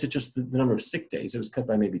when you looked at just the number of sick days, it was cut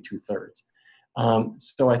by maybe 2/3.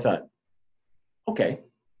 So I thought, okay,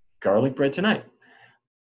 garlic bread tonight.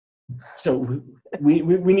 So we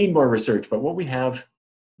need more research, but what we have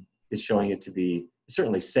is showing it to be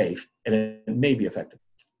certainly safe, and it may be effective.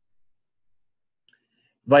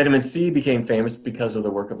 Vitamin C became famous because of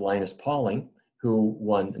the work of Linus Pauling, who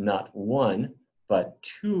won not one, but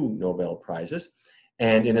 2 Nobel Prizes.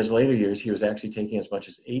 And in his later years, he was actually taking as much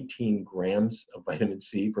as 18 grams of vitamin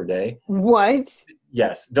C per day. What?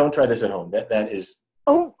 Yes. Don't try this at home. That is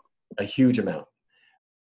a huge amount.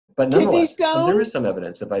 But nonetheless, there is some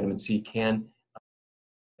evidence that vitamin C can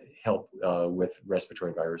help with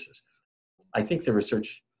respiratory viruses. I think the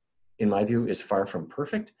research, in my view, is far from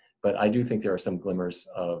perfect, but I do think there are some glimmers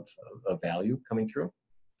of value coming through.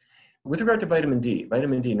 With regard to vitamin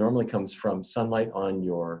D normally comes from sunlight on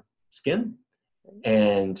your skin.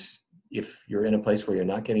 And if you're in a place where you're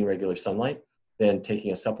not getting regular sunlight, then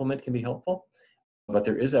taking a supplement can be helpful. But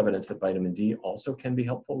there is evidence that vitamin D also can be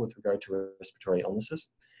helpful with regard to respiratory illnesses.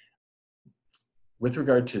 With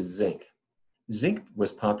regard to zinc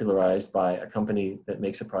was popularized by a company that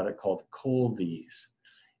makes a product called Colvise.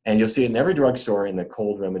 And you'll see it in every drugstore in the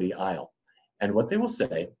cold remedy aisle. And what they will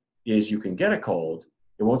say is you can get a cold,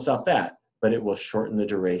 it won't stop that, but it will shorten the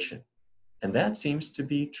duration. And that seems to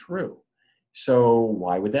be true. So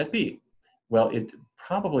why would that be? Well, it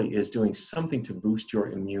probably is doing something to boost your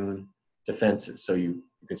immune defenses. So you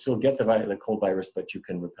can still get the cold virus, but you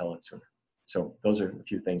can repel it sooner. So those are a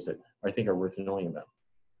few things that I think are worth knowing about.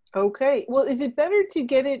 Okay. Well, is it better to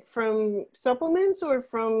get it from supplements or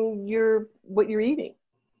from what you're eating?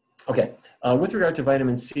 Okay. With regard to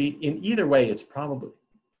vitamin C, in either way, it's going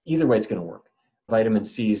to work. Vitamin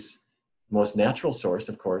C's most natural source,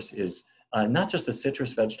 of course, is not just the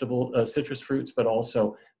citrus fruits, but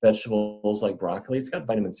also vegetables like broccoli. It's got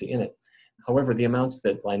vitamin C in it. However, the amounts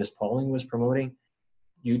that Linus Pauling was promoting,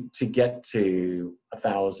 to get to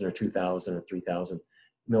 1,000 or 2,000 or 3,000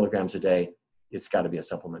 milligrams a day, it's got to be a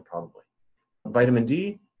supplement probably. Vitamin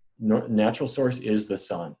D, natural source is the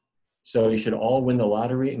sun. So you should all win the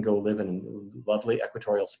lottery and go live in a lovely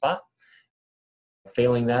equatorial spot.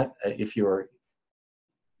 Failing that, if you're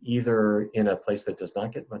either in a place that does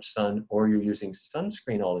not get much sun or you're using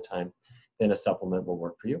sunscreen all the time, then a supplement will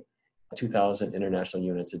work for you. 2,000 international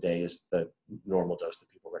units a day is the normal dose that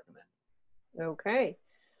people recommend. Okay.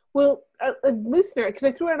 Well, a listener, because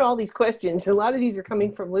I threw out all these questions, a lot of these are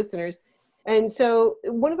coming from listeners. And so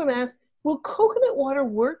one of them asked, will coconut water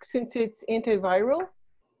work since it's antiviral?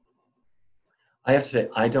 I have to say,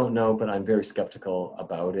 I don't know, but I'm very skeptical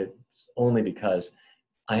about it, only because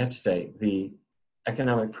I have to say the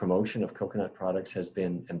economic promotion of coconut products has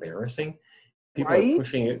been embarrassing.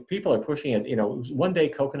 People are pushing it. You know, one day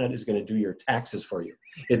coconut is going to do your taxes for you.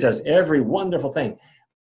 It does every wonderful thing.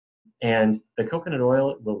 And the coconut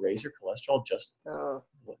oil will raise your cholesterol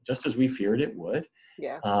just as we feared it would.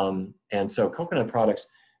 Yeah. And so coconut products,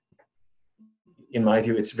 in my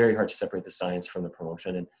view, it's very hard to separate the science from the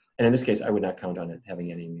promotion. And in this case, I would not count on it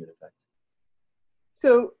having any immune effect.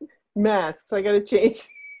 So masks, I got to change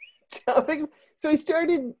topics. So I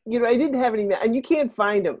started, I didn't have any, and you can't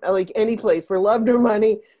find them like any place for love nor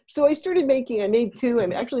money. So I made two,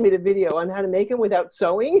 and actually made a video on how to make them without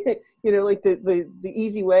sewing, like the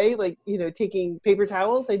easy way, like, taking paper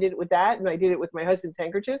towels. I did it with that, and I did it with my husband's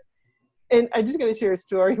handkerchiefs. And I'm just going to share a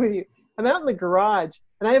story with you. I'm out in the garage,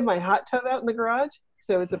 and I have my hot tub out in the garage.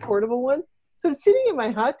 So it's a portable one. So I'm sitting in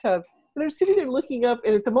my hot tub, and I'm sitting there looking up,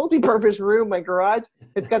 and it's a multi-purpose room, my garage.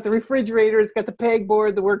 It's got the refrigerator, it's got the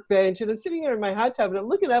pegboard, the workbench, and I'm sitting there in my hot tub, and I'm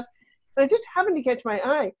looking up, and I just happened to catch my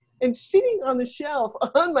eye. And sitting on the shelf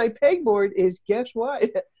on my pegboard is, guess what?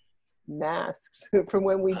 Masks from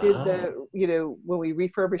when we did when we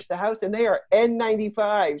refurbished the house, and they are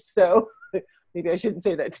N95s. So maybe I shouldn't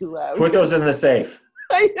say that too loud. Put those in the safe.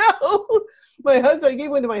 I know. I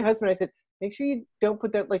gave one to my husband. I said, make sure you don't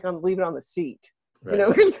put that leave it on the seat. Right.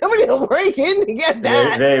 Because somebody will break in to get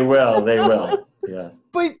that. They will. Yeah.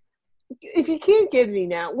 But if you can't get any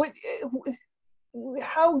now,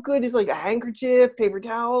 how good is a handkerchief, paper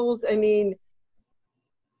towels? I mean.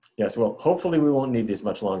 Yes, well, hopefully we won't need these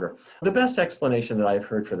much longer. The best explanation that I've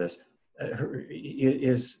heard for this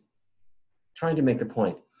is trying to make the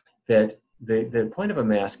point that the point of a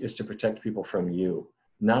mask is to protect people from you,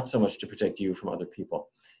 not so much to protect you from other people.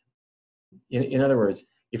 In other words,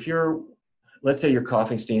 if let's say you're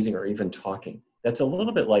coughing, sneezing, or even talking, that's a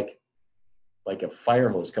little bit like a fire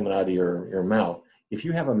hose coming out of your mouth. If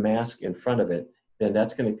you have a mask in front of it, then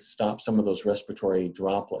that's going to stop some of those respiratory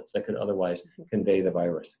droplets that could otherwise convey the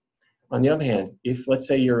virus. On the other hand, if let's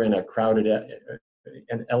say you're in a crowded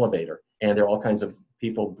an elevator and there are all kinds of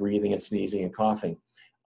people breathing and sneezing and coughing,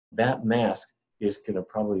 that mask is going to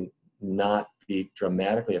probably not be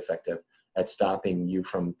dramatically effective at stopping you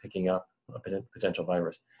from picking up a potential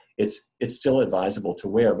virus. It's still advisable to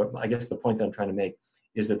wear, but I guess the point that I'm trying to make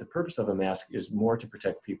is that the purpose of a mask is more to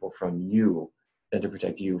protect people from you than to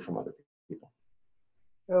protect you from other people.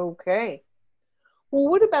 Okay. Well,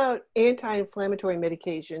 what about anti-inflammatory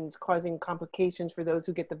medications causing complications for those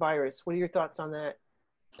who get the virus? What are your thoughts on that?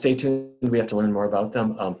 Stay tuned. We have to learn more about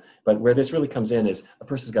them. But where this really comes in is a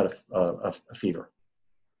person's got a fever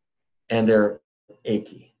and they're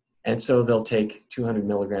achy. And so they'll take 200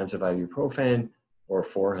 milligrams of ibuprofen or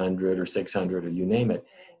 400 or 600 or you name it,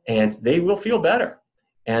 and they will feel better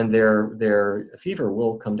and their fever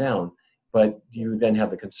will come down. But you then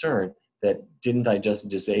have the concern that didn't I just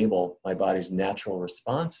disable my body's natural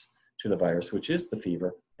response to the virus, which is the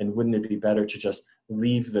fever? And wouldn't it be better to just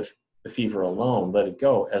leave the fever alone, let it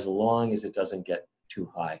go, as long as it doesn't get too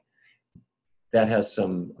high? That has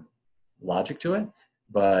some logic to it,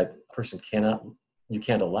 but a person you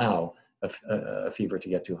can't allow a fever to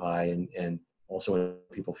get too high. And also when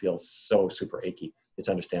people feel so super achy, it's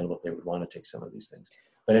understandable if they would want to take some of these things.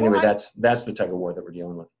 But anyway, that's the tug of war that we're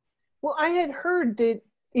dealing with. Well, I had heard that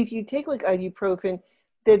if you take like ibuprofen,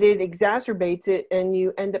 that it exacerbates it and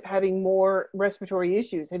you end up having more respiratory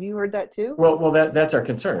issues. Have you heard that too? Well, that's our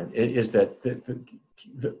concern, is that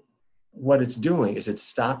what it's doing is it's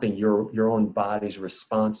stopping your own body's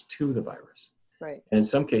response to the virus. Right. And in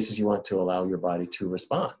some cases, you want to allow your body to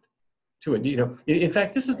respond to it. You know, in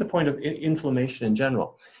fact, this is the point of inflammation in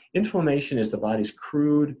general. Inflammation is the body's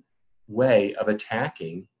crude way of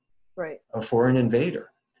attacking Right. a foreign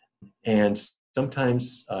invader. And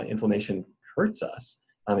sometimes inflammation hurts us.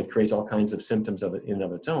 It creates all kinds of symptoms of it in and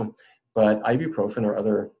of its own. But ibuprofen or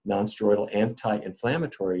other non-steroidal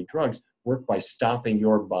anti-inflammatory drugs work by stopping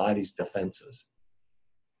your body's defenses.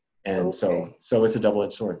 And Okay. so it's a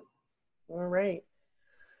double-edged sword. All right.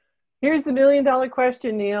 Here's the $1 million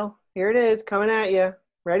question, Neal. Here it is, coming at you.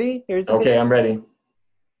 Ready? Here's the Okay, I'm ready.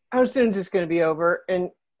 How soon is this going to be over? And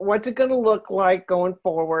what's it going to look like going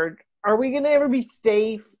forward? Are we going to ever be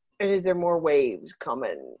safe? And is there more waves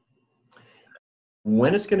coming?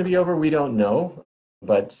 When it's going to be over, we don't know.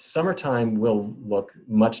 But summertime will look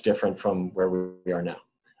much different from where we are now.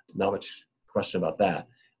 Not much question about that.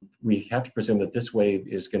 We have to presume that this wave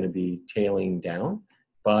is going to be tailing down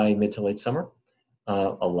by mid to late summer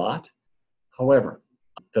a lot. However,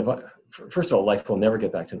 first of all, life will never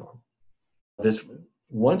get back to normal.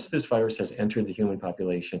 Once this virus has entered the human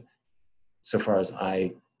population, so far as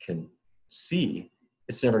I can see,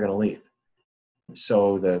 it's never going to leave.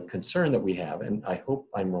 So the concern that we have, and I hope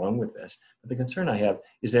I'm wrong with this, but the concern I have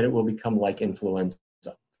is that it will become like influenza,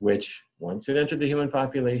 which once it entered the human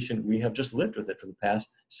population, we have just lived with it for the past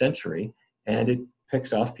century, and it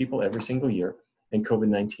picks off people every single year, and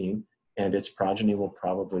COVID-19 and its progeny will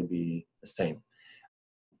probably be the same.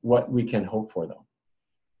 What we can hope for, though,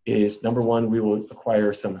 is number one, we will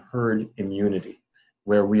acquire some herd immunity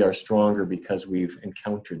where we are stronger because we've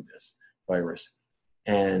encountered this virus.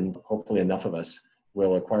 And hopefully enough of us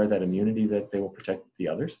will acquire that immunity that they will protect the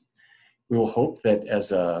others. We will hope that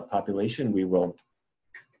as a population, we will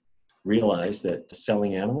realize that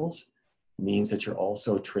selling animals means that you're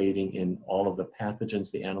also trading in all of the pathogens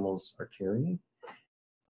the animals are carrying,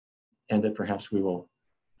 and that perhaps we will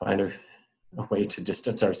find a way to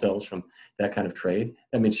distance ourselves from that kind of trade.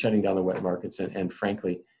 That means shutting down the wet markets, and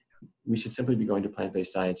frankly, we should simply be going to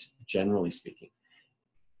plant-based diets, generally speaking.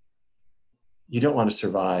 You don't want to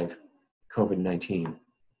survive COVID-19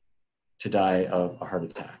 to die of a heart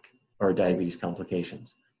attack or diabetes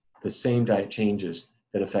complications. The same diet changes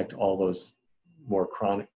that affect all those more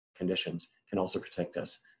chronic conditions can also protect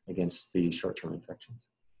us against the short-term infections.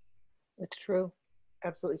 It's true.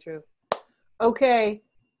 Absolutely true. Okay,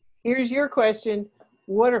 here's your question.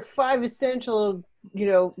 What are 5 essential,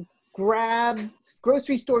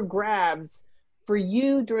 grocery store grabs for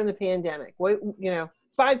you during the pandemic?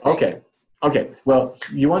 5 things. Okay. Well,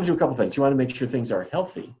 you want to do a couple things. You want to make sure things are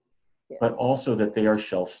healthy, Yeah. but also that they are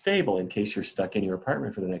shelf stable in case you're stuck in your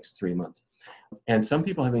apartment for the next 3 months. And some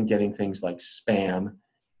people have been getting things like Spam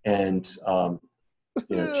and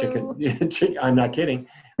chicken. I'm not kidding,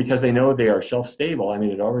 because they know they are shelf stable. I mean,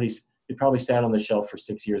 it probably sat on the shelf for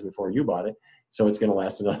 6 years before you bought it, so it's going to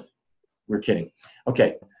last another. We're kidding.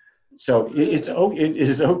 Okay, so it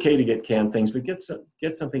is okay to get canned things, but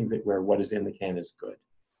get something where what is in the can is good.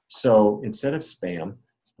 So instead of Spam,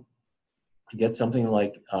 get something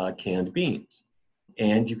like canned beans.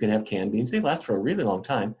 And you can have canned beans. They last for a really long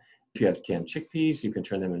time. If you have canned chickpeas, you can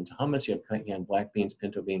turn them into hummus. You have canned black beans,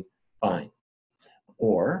 pinto beans, fine.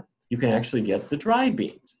 Or you can actually get the dried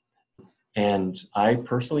beans. And I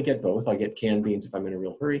personally get both. I get canned beans if I'm in a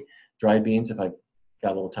real hurry, dried beans if I've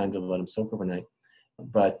got a little time to let them soak overnight.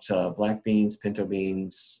 But black beans, pinto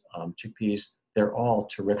beans, chickpeas, they're all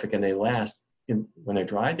terrific, and they last. When they're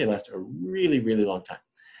dried, they last a really, really long time.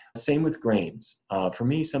 Same with grains. For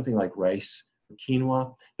me, something like rice,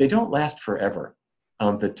 quinoa, they don't last forever.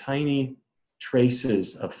 The tiny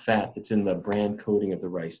traces of fat that's in the bran coating of the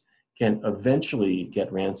rice can eventually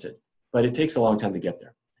get rancid, but it takes a long time to get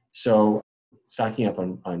there. So stocking up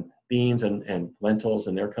on beans and lentils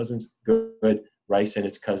and their cousins, good. Rice and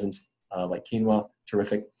its cousins, like quinoa,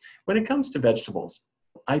 terrific. When it comes to vegetables,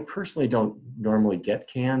 I personally don't normally get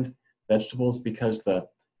canned vegetables because the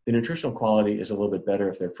nutritional quality is a little bit better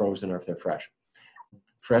if they're frozen or if they're fresh.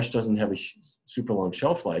 Fresh doesn't have a super long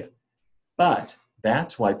shelf life, but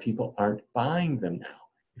that's why people aren't buying them now.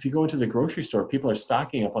 If you go into the grocery store, people are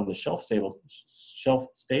stocking up on the shelf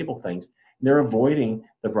stable things. They're avoiding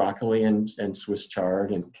the broccoli and Swiss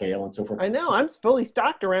chard and kale and so forth. I know, I'm fully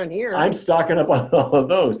stocked around here. I'm stocking up on all of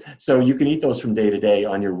those. So you can eat those from day to day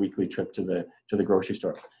on your weekly trip to the grocery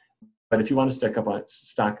store. But if you want to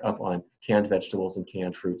stock up on canned vegetables and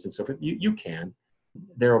canned fruits and so forth, you can.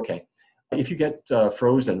 They're okay. If you get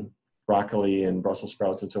frozen broccoli and Brussels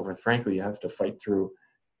sprouts and so forth, frankly, you have to fight through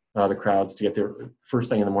the crowds to get there first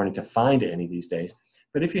thing in the morning to find any these days.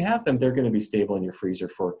 But if you have them, they're going to be stable in your freezer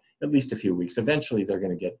for at least a few weeks. Eventually, they're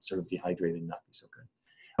going to get sort of dehydrated and not be so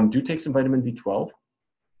good. Do take some vitamin B12.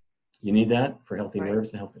 You need that for healthy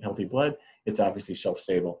nerves and healthy blood. It's obviously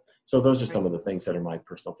shelf-stable. So those are some of the things that are my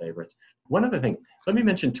personal favorites. One other thing, let me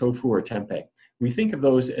mention tofu or tempeh. We think of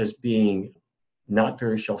those as being not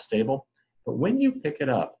very shelf-stable, but when you pick it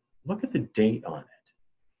up, look at the date on it.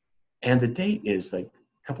 And the date is like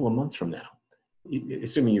a couple of months from now,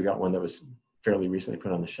 assuming you got one that was fairly recently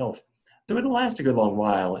put on the shelf. So it'll last a good long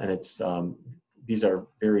while, and it's these are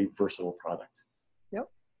very versatile products. Yep,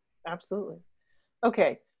 absolutely.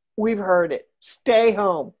 Okay, we've heard it. Stay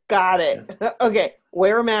home. Got it. Yeah. Okay,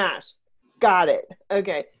 wear a mask. Got it.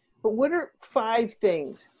 Okay, but what are 5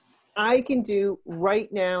 things I can do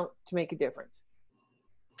right now to make a difference?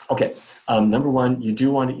 Okay, number 1, you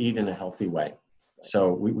do want to eat in a healthy way.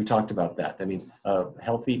 So we talked about that. That means a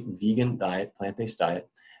healthy vegan diet, plant-based diet.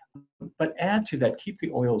 But add to that, keep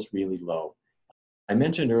the oils really low. I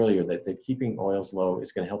mentioned earlier that keeping oils low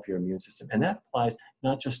is going to help your immune system. And that applies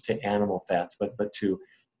not just to animal fats, but to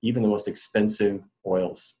even the most expensive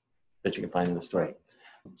oils that you can find in the store.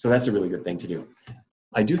 So that's a really good thing to do.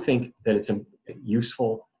 I do think that it's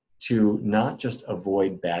useful to not just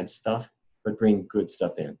avoid bad stuff, but bring good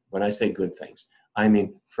stuff in. When I say good things, I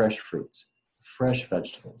mean fresh fruits, fresh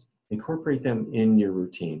vegetables. Incorporate them in your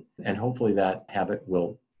routine, and hopefully that habit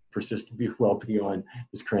will persist well beyond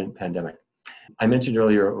this current pandemic. I mentioned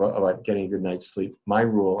earlier about getting a good night's sleep. My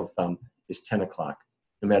rule of thumb is 10 o'clock.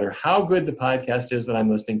 No matter how good the podcast is that I'm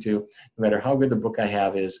listening to, no matter how good the book I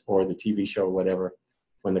have is, or the TV show, or whatever,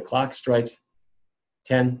 when the clock strikes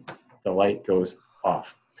 10, the light goes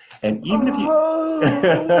off. And even if you...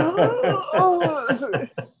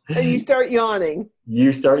 And you start yawning.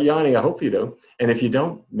 You start yawning. I hope you do. And if you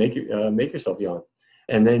don't, make yourself yawn.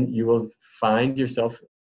 And then you will find yourself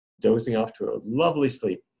dozing off to a lovely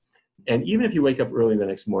sleep. And even if you wake up early the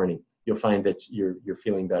next morning, you'll find that you're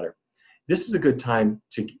feeling better. This is a good time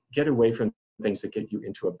to get away from things that get you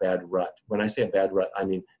into a bad rut. When I say a bad rut, I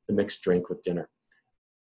mean the mixed drink with dinner.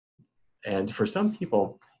 And for some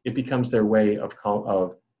people, it becomes their way of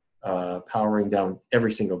powering down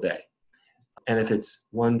every single day. And if it's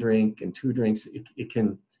 1 drink and 2 drinks, it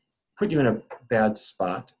can put you in a bad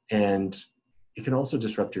spot, and it can also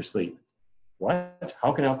disrupt your sleep. What?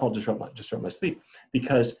 How can alcohol disrupt my sleep?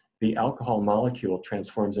 Because the alcohol molecule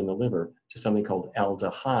transforms in the liver to something called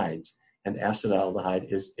aldehydes, and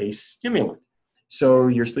acetaldehyde is a stimulant. So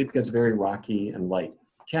your sleep gets very rocky and light.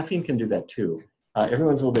 Caffeine can do that too.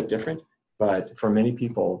 Everyone's a little bit different, but for many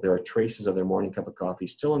people, there are traces of their morning cup of coffee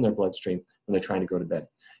still in their bloodstream when they're trying to go to bed.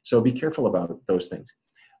 So be careful about those things.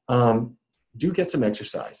 Do get some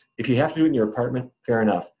exercise. If you have to do it in your apartment, fair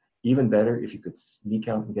enough. Even better if you could sneak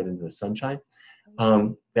out and get into the sunshine.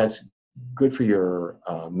 That's good for your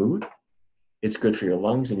mood. It's good for your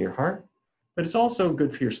lungs and your heart, but it's also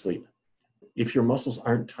good for your sleep. If your muscles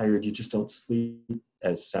aren't tired, you just don't sleep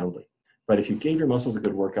as soundly. But if you gave your muscles a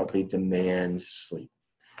good workout, they demand sleep.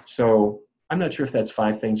 So I'm not sure if that's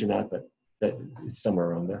 5 things or not, but it's somewhere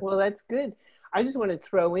around there. Well, that's good. I just want to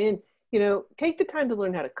throw in, take the time to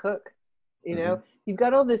learn how to cook. You've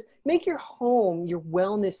got all this, make your home your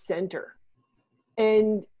wellness center.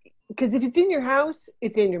 And because if it's in your house,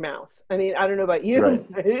 it's in your mouth. I mean, I don't know about you.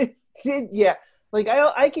 Right. Yeah. Like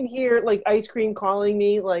I can hear like ice cream calling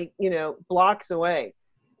me like, blocks away.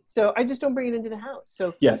 So I just don't bring it into the house.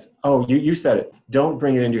 So yes. Oh, you said it. Don't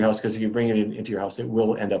bring it into your house, because if you bring it into your house, it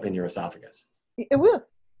will end up in your esophagus. It will.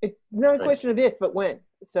 It's not a question of if, but when.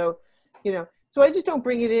 So, so I just don't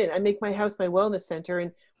bring it in. I make my house my wellness center.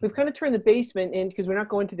 And we've kind of turned the basement in because we're not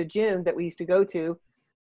going to the gym that we used to go to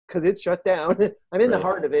because it's shut down. I'm in the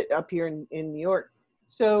heart of it up here in New York.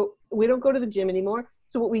 So we don't go to the gym anymore.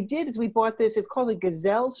 So what we did is we bought this. It's called a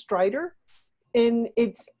Gazelle Strider. And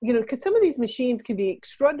it's, because some of these machines can be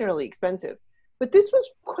extraordinarily expensive. But this was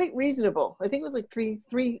quite reasonable. I think it was like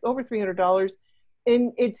over $300.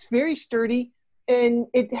 And it's very sturdy. And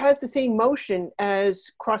it has the same motion as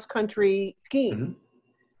cross-country skiing. Mm-hmm.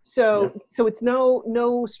 So it's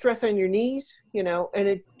no stress on your knees, and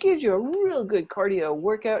it gives you a real good cardio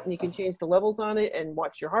workout, and you can change the levels on it and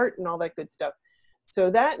watch your heart and all that good stuff. So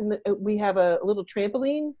that, and we have a little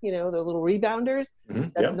trampoline, the little rebounders. Mm-hmm.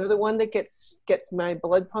 That's another one that gets my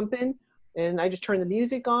blood pumping. And I just turn the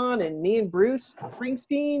music on, and me and Bruce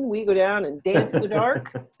Springsteen, we go down and dance in the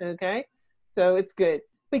dark. Okay. So it's good.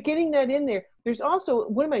 But getting that in there, there's also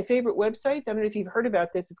one of my favorite websites. I don't know if you've heard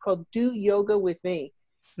about this. It's called Do Yoga With Me.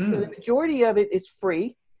 So the majority of it is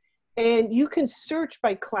free. And you can search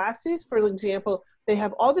by classes. For example, they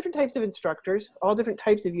have all different types of instructors, all different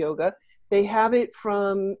types of yoga. They have it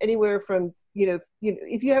from anywhere from,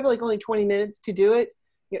 if you have like only 20 minutes to do it,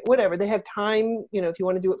 whatever. They have time, if you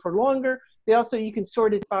want to do it for longer. You can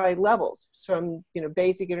sort it by levels from,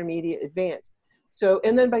 basic, intermediate, advanced. So,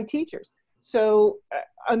 and then by teachers. So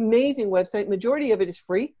amazing website. Majority of it is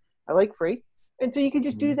free. I like free. And so you can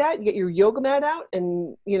just do that. You get your yoga mat out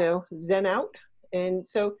and, zen out. And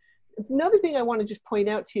so another thing I want to just point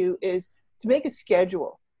out to you is to make a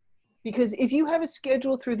schedule. Because if you have a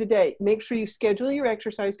schedule through the day, make sure you schedule your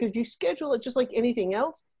exercise, because if you schedule it just like anything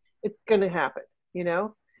else, it's going to happen,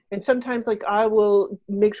 And sometimes like I will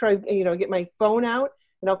make sure I, get my phone out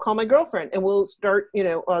and I'll call my girlfriend and we'll start,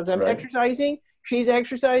 as I'm exercising, she's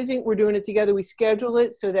exercising, we're doing it together. We schedule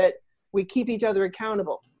it so that we keep each other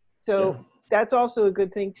accountable. So that's also a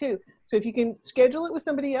good thing too. So if you can schedule it with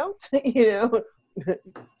somebody else,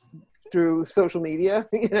 through social media,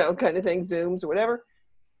 kind of thing, Zooms or whatever,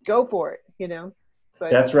 go for it,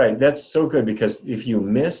 But that's right. That's so good, because if you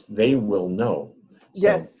miss, they will know. So,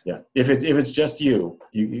 yes. Yeah. If it's just you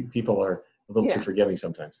people are a little too forgiving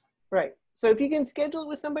sometimes. Right. So if you can schedule it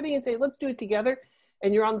with somebody and say, let's do it together,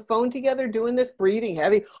 and you're on the phone together doing this, breathing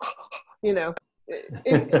heavy,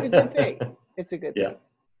 it's a good thing. It's a good thing.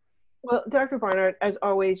 Well, Dr. Barnard, as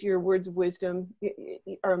always, your words of wisdom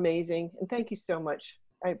are amazing. And thank you so much.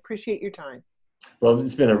 I appreciate your time. Well,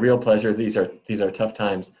 it's been a real pleasure. These are tough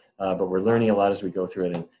times, but we're learning a lot as we go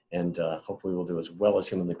through it, and hopefully we'll do as well as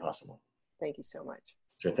humanly possible. Thank you so much.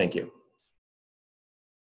 Sure. Thank you.